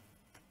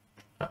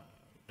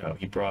 No,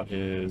 he brought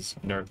his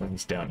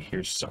Nurglings down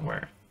here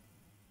somewhere.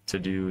 to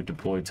do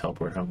deployed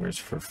teleport homers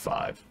for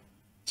 5.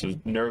 So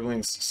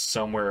Nurglings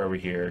somewhere over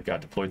here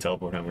got deployed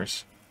teleport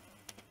homers.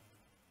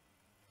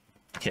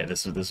 Yeah,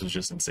 this was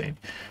just insane.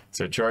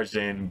 So charged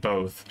in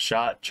both,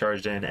 shot,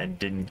 charged in, and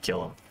didn't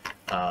kill him.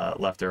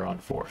 Left her on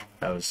 4.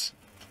 That was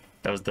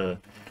the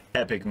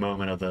epic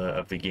moment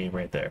of the game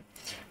right there.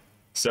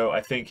 So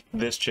I think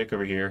this chick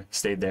over here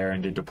stayed there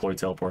and did deploy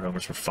teleport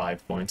homers for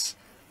 5 points.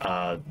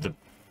 The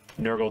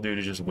Nurgle dude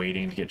is just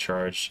waiting to get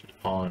charged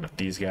on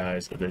these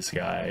guys, this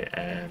guy,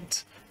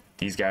 and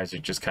these guys are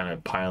just kind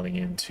of piling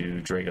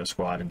into Drago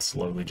squad and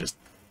slowly just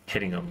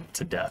hitting them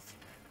to death.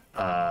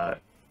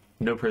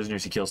 No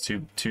prisoners. He kills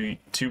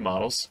two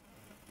models.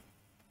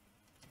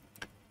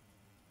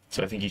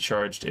 So I think he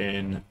charged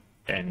in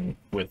and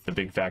with the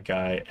big fat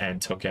guy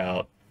and took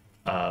out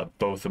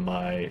both of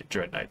my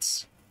Dread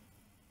Knights.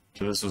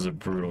 So this was a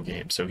brutal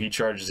game. So he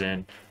charges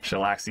in.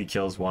 Shalaxi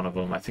kills one of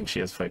them. I think she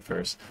has fight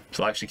first.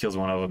 Shalaxi kills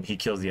one of them. He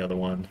kills the other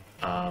one.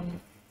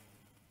 And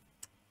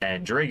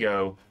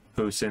Drago,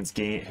 who since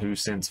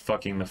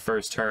fucking the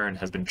first turn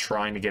has been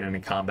trying to get into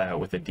combat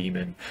with a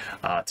demon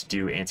to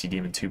do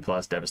anti-demon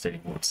 2+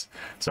 devastating wounds.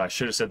 So I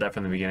should have said that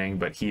from the beginning,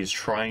 but he is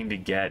trying to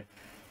get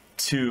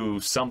to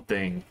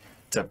something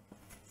to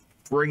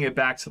bring it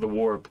back to the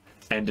warp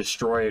and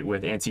destroy it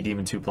with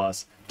anti-demon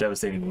 2+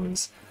 devastating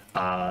wounds.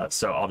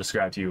 So I'll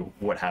describe to you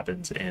what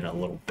happens in a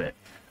little bit.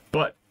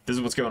 But this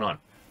is what's going on.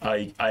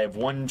 I have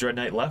 1 Dread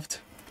Knight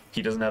left.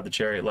 He doesn't have the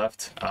Chariot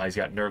left. He's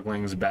got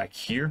Nurglings back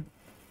here.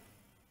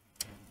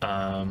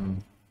 I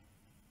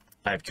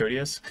have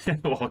Codius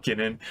walking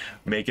in,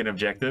 making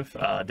objective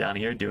down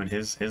here, doing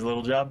his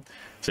little job.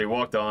 So he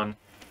walked on,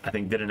 I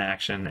think did an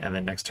action, and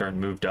then next turn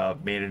moved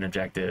up, made an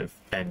objective,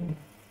 and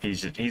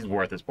he's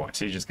worth his points.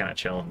 He's just kind of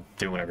chilling,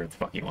 doing whatever the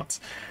fuck he wants.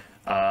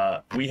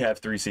 We have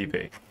 3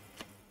 CP.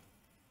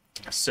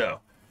 So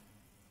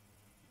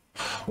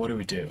what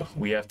do?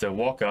 We have to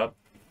walk up.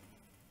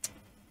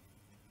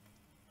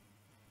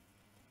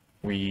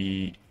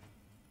 We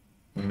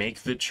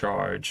make the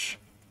charge.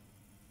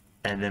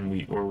 And then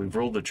we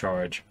rolled the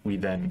charge, we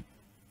then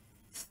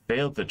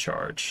failed the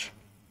charge.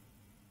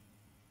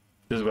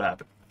 This is what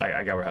happened.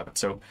 I got what happened.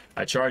 So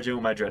I charge in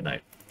with my Dread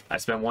Knight. I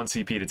spend 1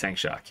 CP to tank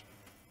shock.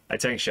 I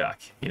tank shock,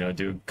 you know,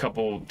 do a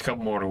couple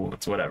mortal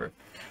wounds, whatever.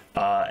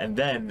 And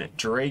then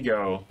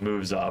Drago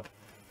moves up,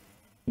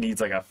 needs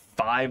like a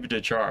 5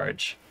 to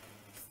charge,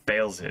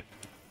 fails it.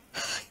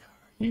 Are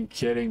you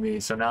kidding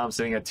me? So now I'm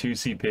sitting at 2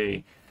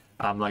 CP.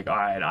 I'm like, all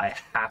right, I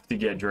have to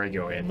get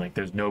Drago in. Like,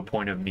 there's no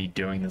point of me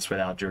doing this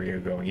without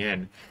Drago going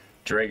in.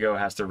 Drago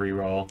has to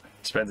reroll,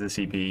 spends the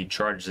CP,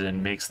 charges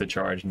in, makes the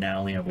charge. Now I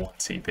only have 1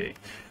 CP.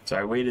 So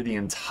I waited the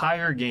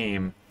entire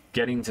game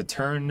getting to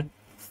turn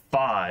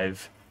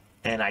 5,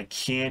 and I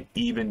can't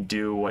even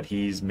do what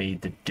he's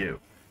made to do.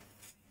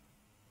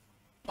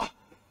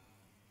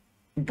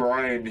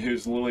 Brian,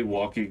 who's literally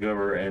walking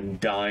over and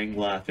dying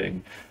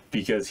laughing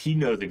because he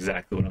knows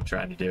exactly what I'm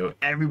trying to do.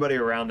 Everybody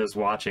around us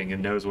watching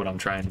and knows what I'm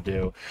trying to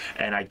do,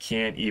 and I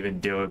can't even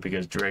do it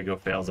because Drago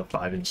fails a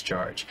 5-inch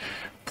charge.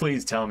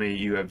 Please tell me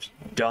you have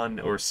done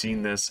or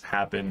seen this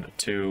happen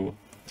to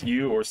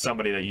you or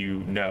somebody that you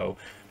know,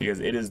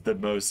 because it is the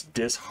most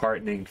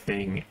disheartening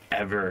thing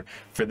ever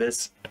for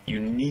this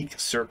unique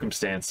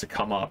circumstance to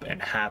come up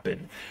and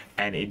happen,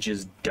 and it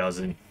just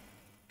doesn't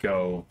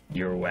go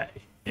your way.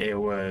 It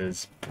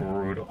was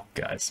brutal,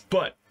 guys.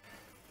 But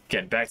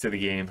again, back to the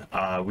game.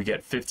 We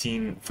get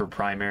 15 for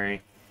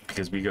primary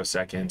because we go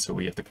second, so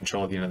we have to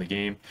control at the end of the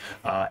game.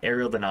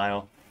 Aerial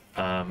denial.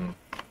 I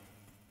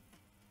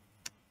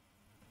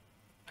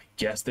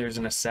guess there's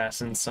an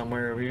assassin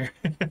somewhere over here.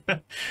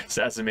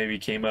 Assassin maybe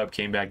came up,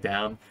 came back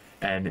down,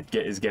 and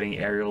is getting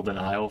aerial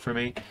denial for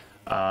me.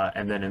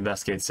 And then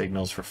investigate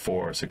signals for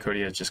 4. So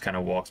Codius just kind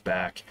of walks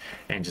back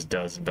and just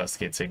does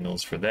investigate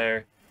signals for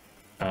there.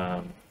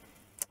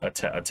 A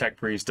tech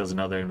priest does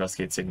another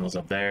investigate signals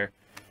up there.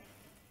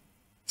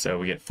 So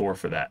we get 4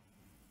 for that.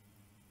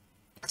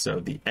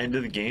 So the end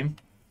of the game,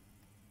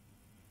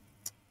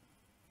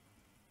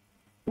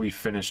 we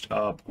finished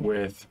up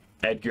with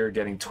Edgar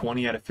getting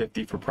 20 out of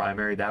 50 for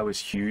primary. That was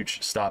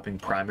huge, stopping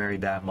primary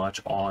that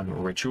much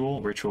on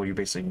Ritual. Ritual, you're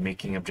basically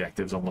making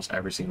objectives almost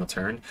every single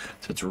turn.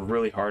 So it's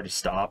really hard to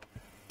stop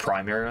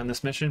primary on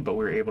this mission, but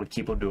we were able to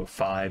keep him to a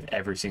 5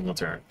 every single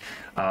turn.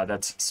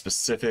 That's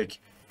specific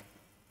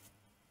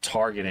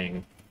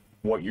targeting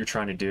what you're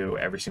trying to do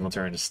every single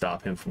turn to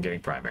stop him from getting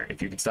primary.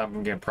 If you can stop him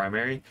from getting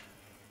primary,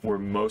 we're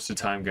most of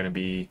the time going to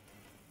be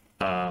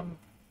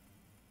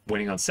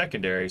winning on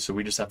secondary, so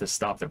we just have to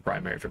stop the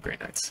primary for Grey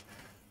Knights.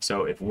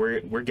 So if we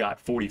got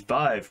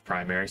 45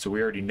 primary, so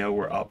we already know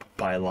we're up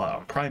by a lot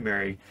on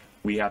primary,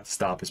 we have to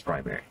stop his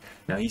primary.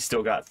 Now he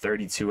still got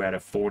 32 out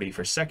of 40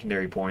 for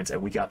secondary points,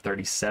 and we got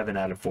 37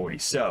 out of 40.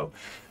 So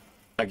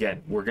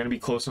again, we're going to be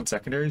close on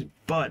secondaries,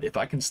 but if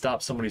I can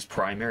stop somebody's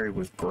primary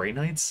with Grey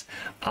Knights,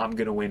 I'm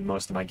going to win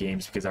most of my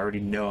games because I already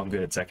know I'm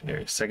good at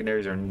secondaries.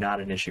 Secondaries are not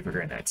an issue for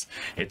Grey Knights.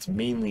 It's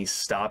mainly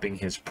stopping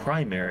his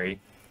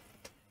primary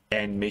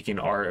and making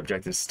our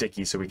objectives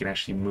sticky so we can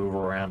actually move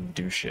around and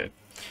do shit.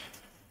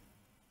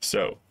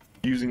 So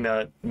using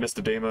that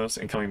Mr. Deimos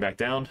and coming back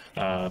down,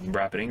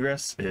 rapid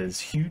ingress is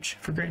huge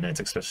for Grey Knights,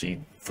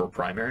 especially for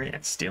primary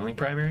and stealing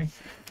primary.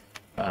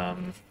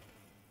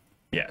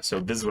 Yeah, so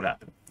this is what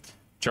happened.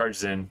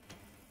 Charges in,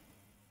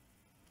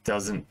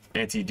 doesn't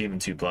anti-demon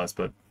 2+,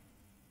 but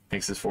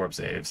makes his 4-up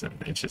saves, and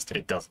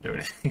it doesn't do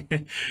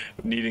anything.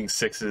 Needing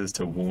 6s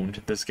to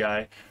wound this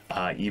guy,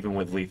 even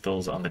with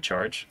lethals on the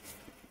charge,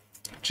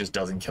 just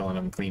doesn't kill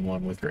him clean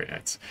one with Grey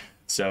Knights.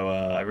 So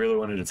I really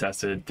wanted to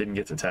test it, didn't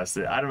get to test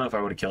it. I don't know if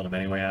I would have killed him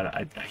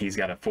anyway. He's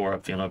got a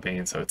 4-up Feel No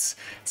Pain, so it's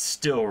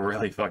still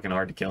really fucking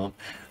hard to kill him.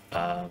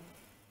 But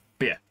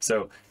yeah,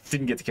 so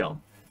didn't get to kill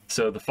him.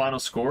 So the final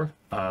score,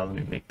 let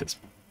me make this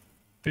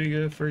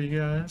bigger for you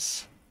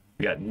guys.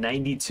 We got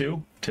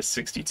 92 to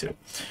 62.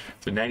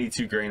 So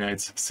 92 Grey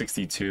Knights,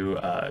 62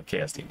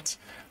 Chaos Demons.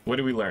 What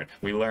did we learn?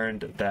 We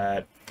learned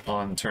that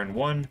on turn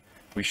 1,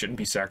 we shouldn't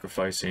be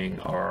sacrificing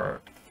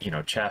our,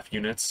 chaff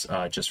units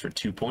just for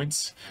 2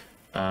 points.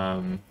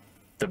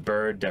 The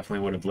bird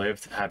definitely would have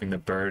lived. Having the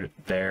bird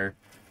there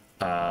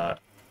for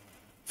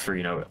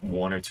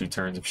 1 or 2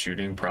 turns of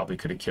shooting probably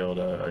could have killed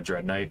a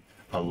Dread Knight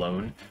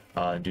alone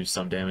and do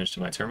some damage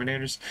to my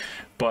Terminators.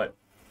 But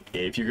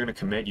if you're going to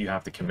commit, you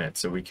have to commit.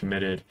 So we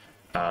committed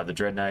the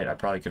Dread Knight. I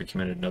probably could have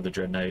committed another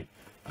Dread Knight.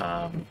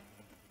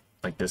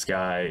 Like this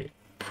guy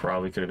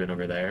probably could have been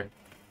over there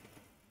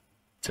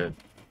to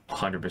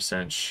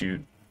 100%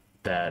 shoot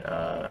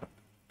that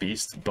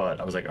beast.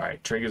 But I was like, all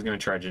right, Traeger's going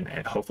to charge in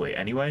hopefully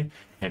anyway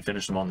and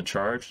finish them on the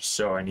charge.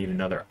 So I need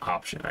another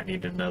option. I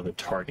need another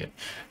target.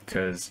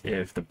 Because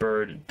if the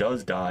bird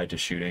does die to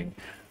shooting,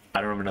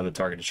 I don't have another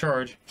target to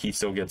charge. He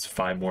still gets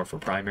 5 more for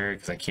primary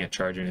because I can't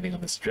charge anything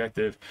on this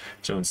objective.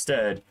 So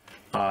instead,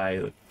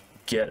 I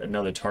get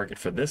another target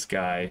for this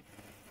guy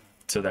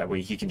so that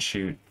way he can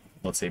shoot,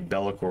 let's say,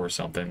 Be'lakor or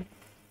something,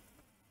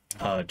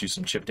 do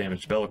some chip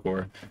damage to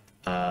Be'lakor,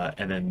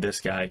 and then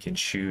this guy can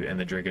shoot and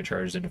the Draco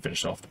charges in to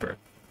finish off the bird.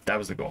 That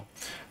was the goal.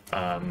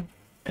 And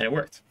it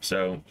worked.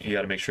 So you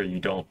got to make sure you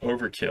don't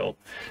overkill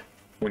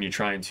when you're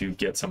trying to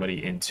get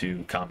somebody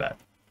into combat.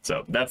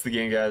 So that's the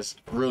game, guys.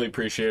 Really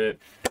appreciate it.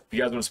 If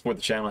you guys want to support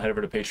the channel, head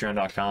over to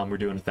patreon.com. We're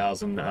doing a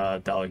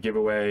 $1,000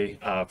 giveaway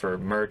for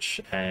merch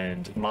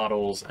and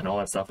models and all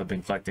that stuff I've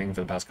been collecting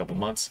for the past couple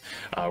months.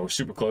 We're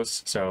super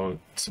close, so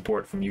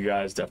support from you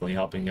guys definitely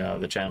helping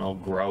the channel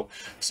grow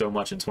so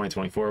much in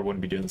 2024.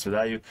 Wouldn't be doing this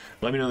without you.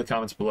 Let me know in the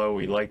comments below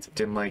what you liked,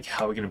 didn't like,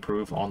 how we can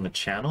improve on the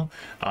channel.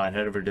 And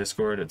head over to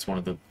Discord. It's one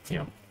of the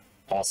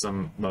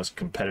awesome, most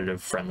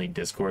competitive, friendly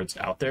Discords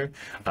out there.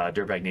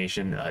 Dirtbag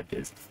Nation,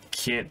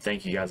 can't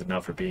thank you guys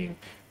enough for being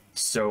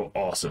so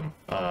awesome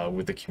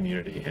with the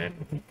community,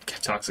 and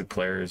toxic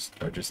players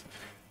are just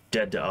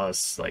dead to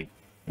us. Like,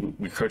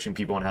 we're coaching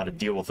people on how to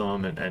deal with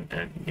them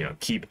and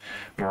keep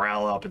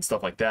morale up and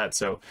stuff like that.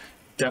 So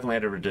definitely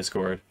head over to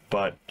Discord.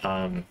 But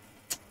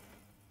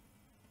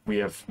we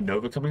have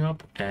Nova coming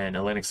up and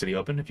Atlantic City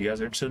Open. If you guys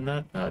are interested in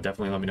that,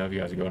 definitely let me know if you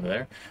guys are going to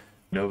there.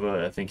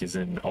 Nova, I think, is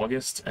in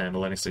August, and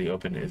Atlantic City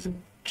Open is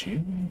in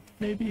June,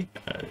 maybe?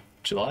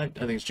 July?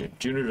 I think it's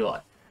June or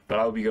July. But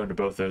I will be going to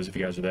both those if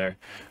you guys are there.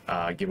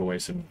 Give away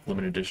some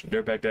limited edition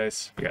Dirtbag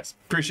dice. You guys,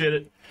 appreciate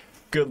it.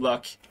 Good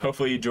luck.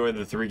 Hopefully you enjoy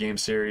the 3-game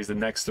series. The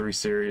next 3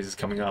 series is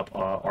coming up.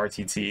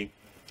 RTT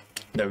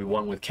that we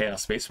won with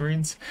Chaos Space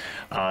Marines.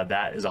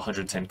 That is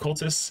 110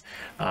 cultists.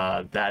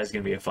 That is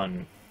going to be a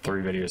fun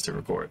 3 videos to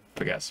record.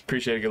 But guys,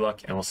 appreciate it. Good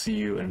luck, and we'll see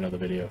you in another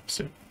video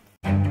soon.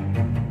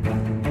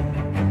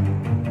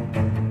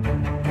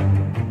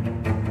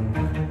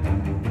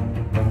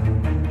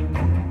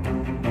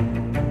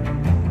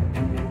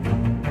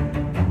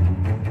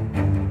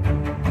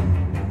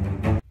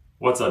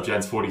 What's up,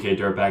 gents? 40k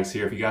Dirtbags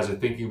here. If you guys are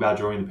thinking about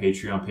joining the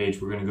Patreon page,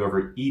 we're going to go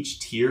over each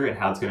tier and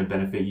how it's going to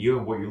benefit you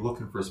and what you're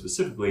looking for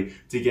specifically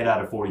to get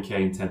out of 40k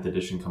in 10th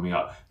edition coming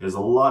up. There's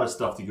a lot of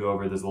stuff to go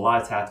over. There's a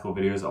lot of tactical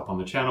videos up on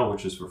the channel,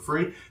 which is for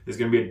free. There's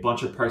going to be a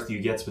bunch of perks that you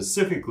get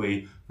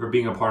specifically for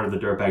being a part of the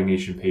Dirtbag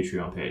Nation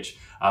Patreon page.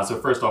 So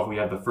first off, we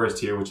have the first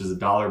tier, which is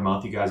 $1 a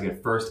month. You guys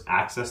get first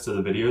access to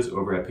the videos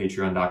over at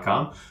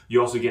patreon.com.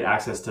 You also get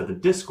access to the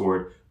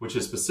Discord, which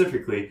is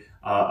specifically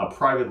a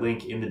private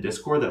link in the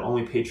Discord that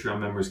only Patreon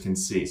members can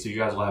see. So you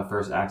guys will have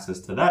first access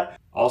to that.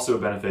 Also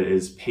a benefit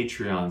is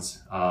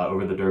Patreons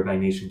over the Dirtbag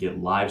Nation get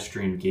live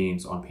streamed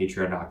games on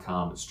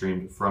patreon.com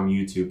streamed from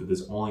YouTube, but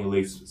there's only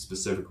links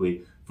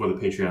specifically for the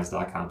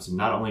patreons.com. So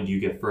not only do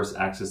you get first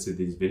access to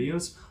these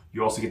videos,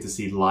 you also get to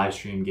see live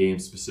stream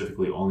games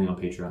specifically only on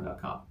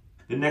patreon.com.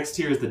 The next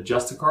tier is the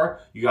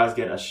Justicar. You guys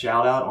get a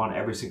shout out on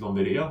every single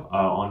video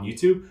on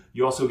YouTube.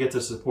 You also get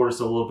to support us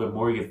a little bit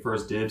more. You get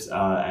first dibs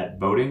at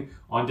voting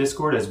on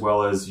Discord, as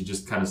well as you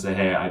just kind of say,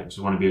 hey, I just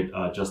want to be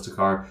a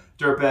Justicar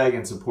Dirtbag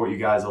and support you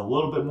guys a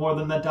little bit more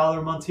than that $1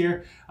 a month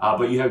tier.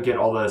 But you get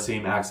all the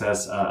same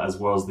access as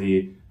well as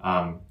the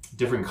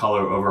different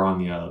color over on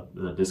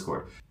the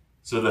Discord.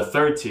 So the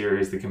third tier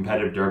is the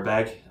competitive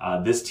dirtbag.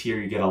 This tier,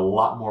 you get a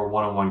lot more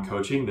one-on-one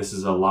coaching. This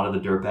is a lot of the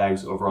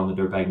dirtbags over on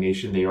the Dirtbag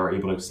Nation. They are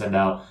able to send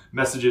out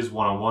messages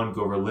one-on-one,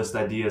 go over list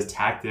ideas,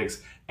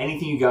 tactics,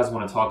 anything you guys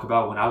want to talk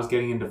about. When I was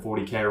getting into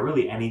 40k, or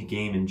really any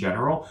game in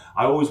general,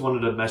 I always wanted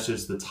to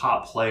message the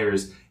top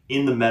players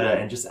in the meta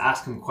and just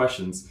ask them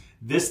questions.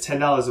 This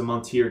 $10 a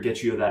month tier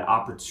gets you that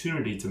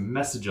opportunity to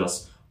message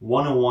us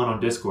one-on-one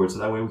on Discord, so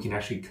that way we can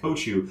actually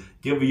coach you,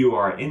 give you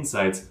our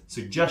insights,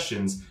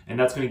 suggestions, and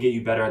that's going to get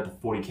you better at the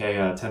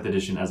 40k 10th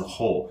edition as a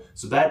whole.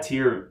 So that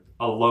tier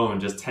alone,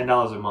 just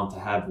 $10 a month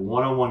to have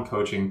one-on-one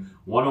coaching,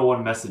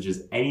 one-on-one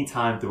messages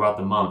anytime throughout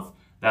the month,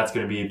 that's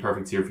going to be a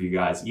perfect tier for you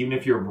guys. Even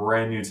if you're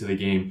brand new to the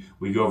game,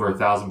 we go over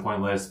 1,000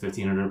 point list,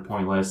 1,500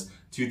 point list,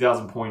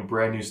 2,000 point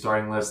brand new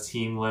starting list,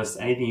 team list,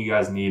 anything you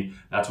guys need.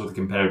 That's what the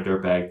competitive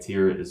dirtbag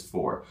tier is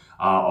for.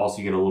 Also,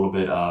 you get a little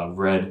bit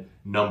red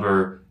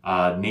number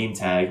name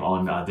tag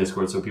on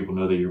Discord, so people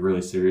know that you're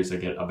really serious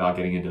about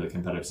getting into the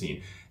competitive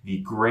scene.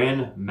 The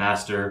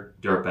Grandmaster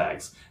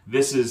Dirtbags.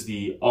 This is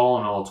the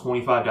all-in-all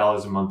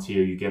 $25 a month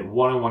tier. You get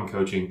one-on-one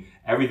coaching,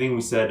 everything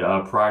we said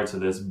prior to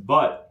this,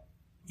 but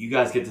you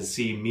guys get to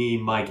see me,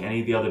 Mike, any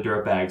of the other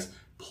dirtbags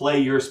play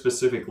your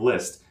specific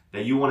list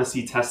that you want to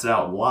see tested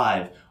out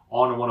live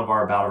on one of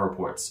our battle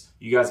reports.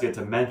 You guys get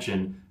to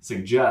mention,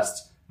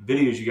 suggest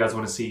videos you guys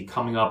want to see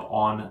coming up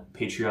on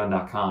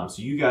patreon.com.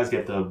 So you guys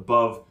get the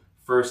above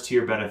first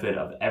tier benefit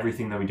of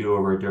everything that we do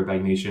over at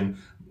Dirtbag Nation.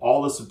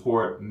 All the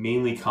support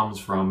mainly comes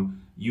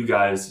from you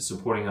guys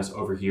supporting us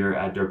over here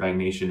at Dirtbag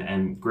Nation.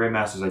 And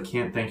Grandmasters, I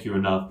can't thank you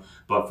enough,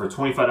 but for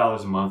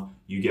 $25 a month,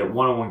 you get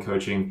one-on-one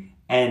coaching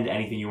and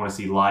anything you want to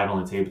see live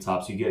on the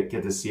tabletop. So you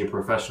get to see a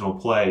professional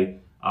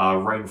play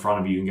right in front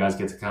of you. You guys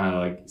get to kind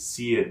of like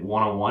see it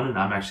one-on-one, and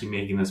I'm actually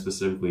making this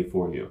specifically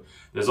for you.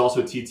 There's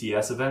also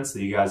TTS events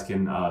that you guys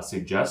can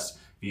suggest.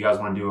 If you guys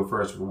want to do a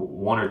first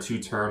 1 or 2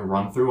 turn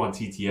run through on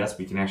TTS,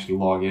 we can actually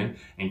log in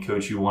and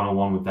coach you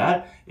one-on-one with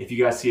that. If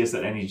you guys see us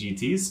at any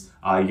GTs,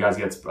 you guys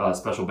get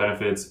special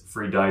benefits,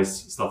 free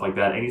dice, stuff like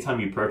that.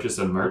 Anytime you purchase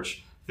a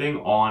merch thing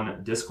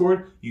on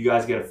Discord, you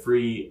guys get a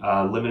free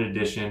limited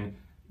edition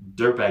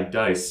Dirtbag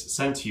dice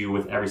sent to you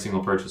with every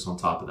single purchase on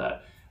top of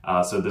that.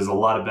 So there's a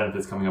lot of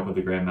benefits coming up with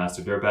the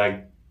Grandmaster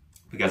Dirtbag.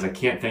 You guys, I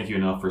can't thank you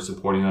enough for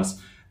supporting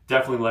us.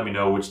 Definitely let me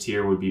know which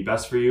tier would be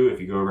best for you if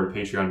you go over to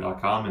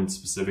patreon.com and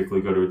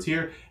specifically go to a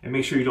tier. And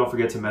make sure you don't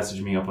forget to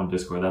message me up on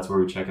Discord. That's where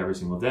we check every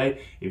single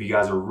day. If you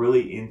guys are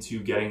really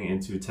into getting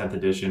into 10th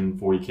edition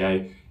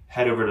 40k,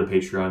 head over to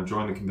Patreon,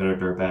 join the competitive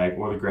dirtbag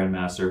or the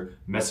Grandmaster.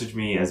 Message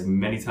me as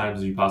many times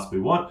as you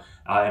possibly want,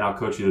 and I'll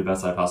coach you the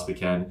best I possibly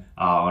can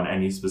on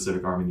any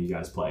specific army that you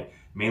guys play.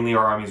 Mainly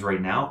our armies right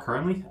now,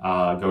 currently,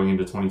 going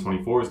into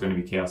 2024, is going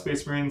to be Chaos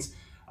Space Marines,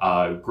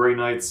 Grey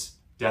Knights,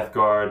 Death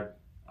Guard,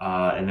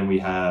 and then we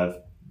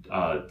have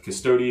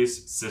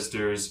Custodes,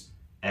 Sisters,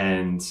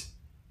 and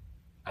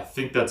I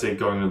think that's it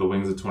going into the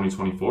Wings of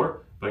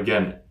 2024. But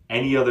again,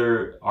 any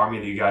other army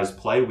that you guys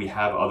play, we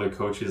have other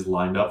coaches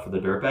lined up for the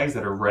Dirtbags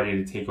that are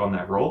ready to take on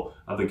that role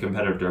of the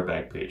competitive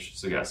Dirtbag page.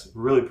 So guys,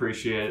 really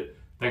appreciate it.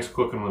 Thanks for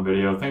clicking on the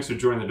video. Thanks for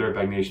joining the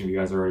Dirtbag Nation if you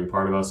guys are already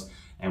part of us.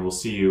 And we'll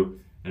see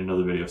you in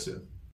another video soon.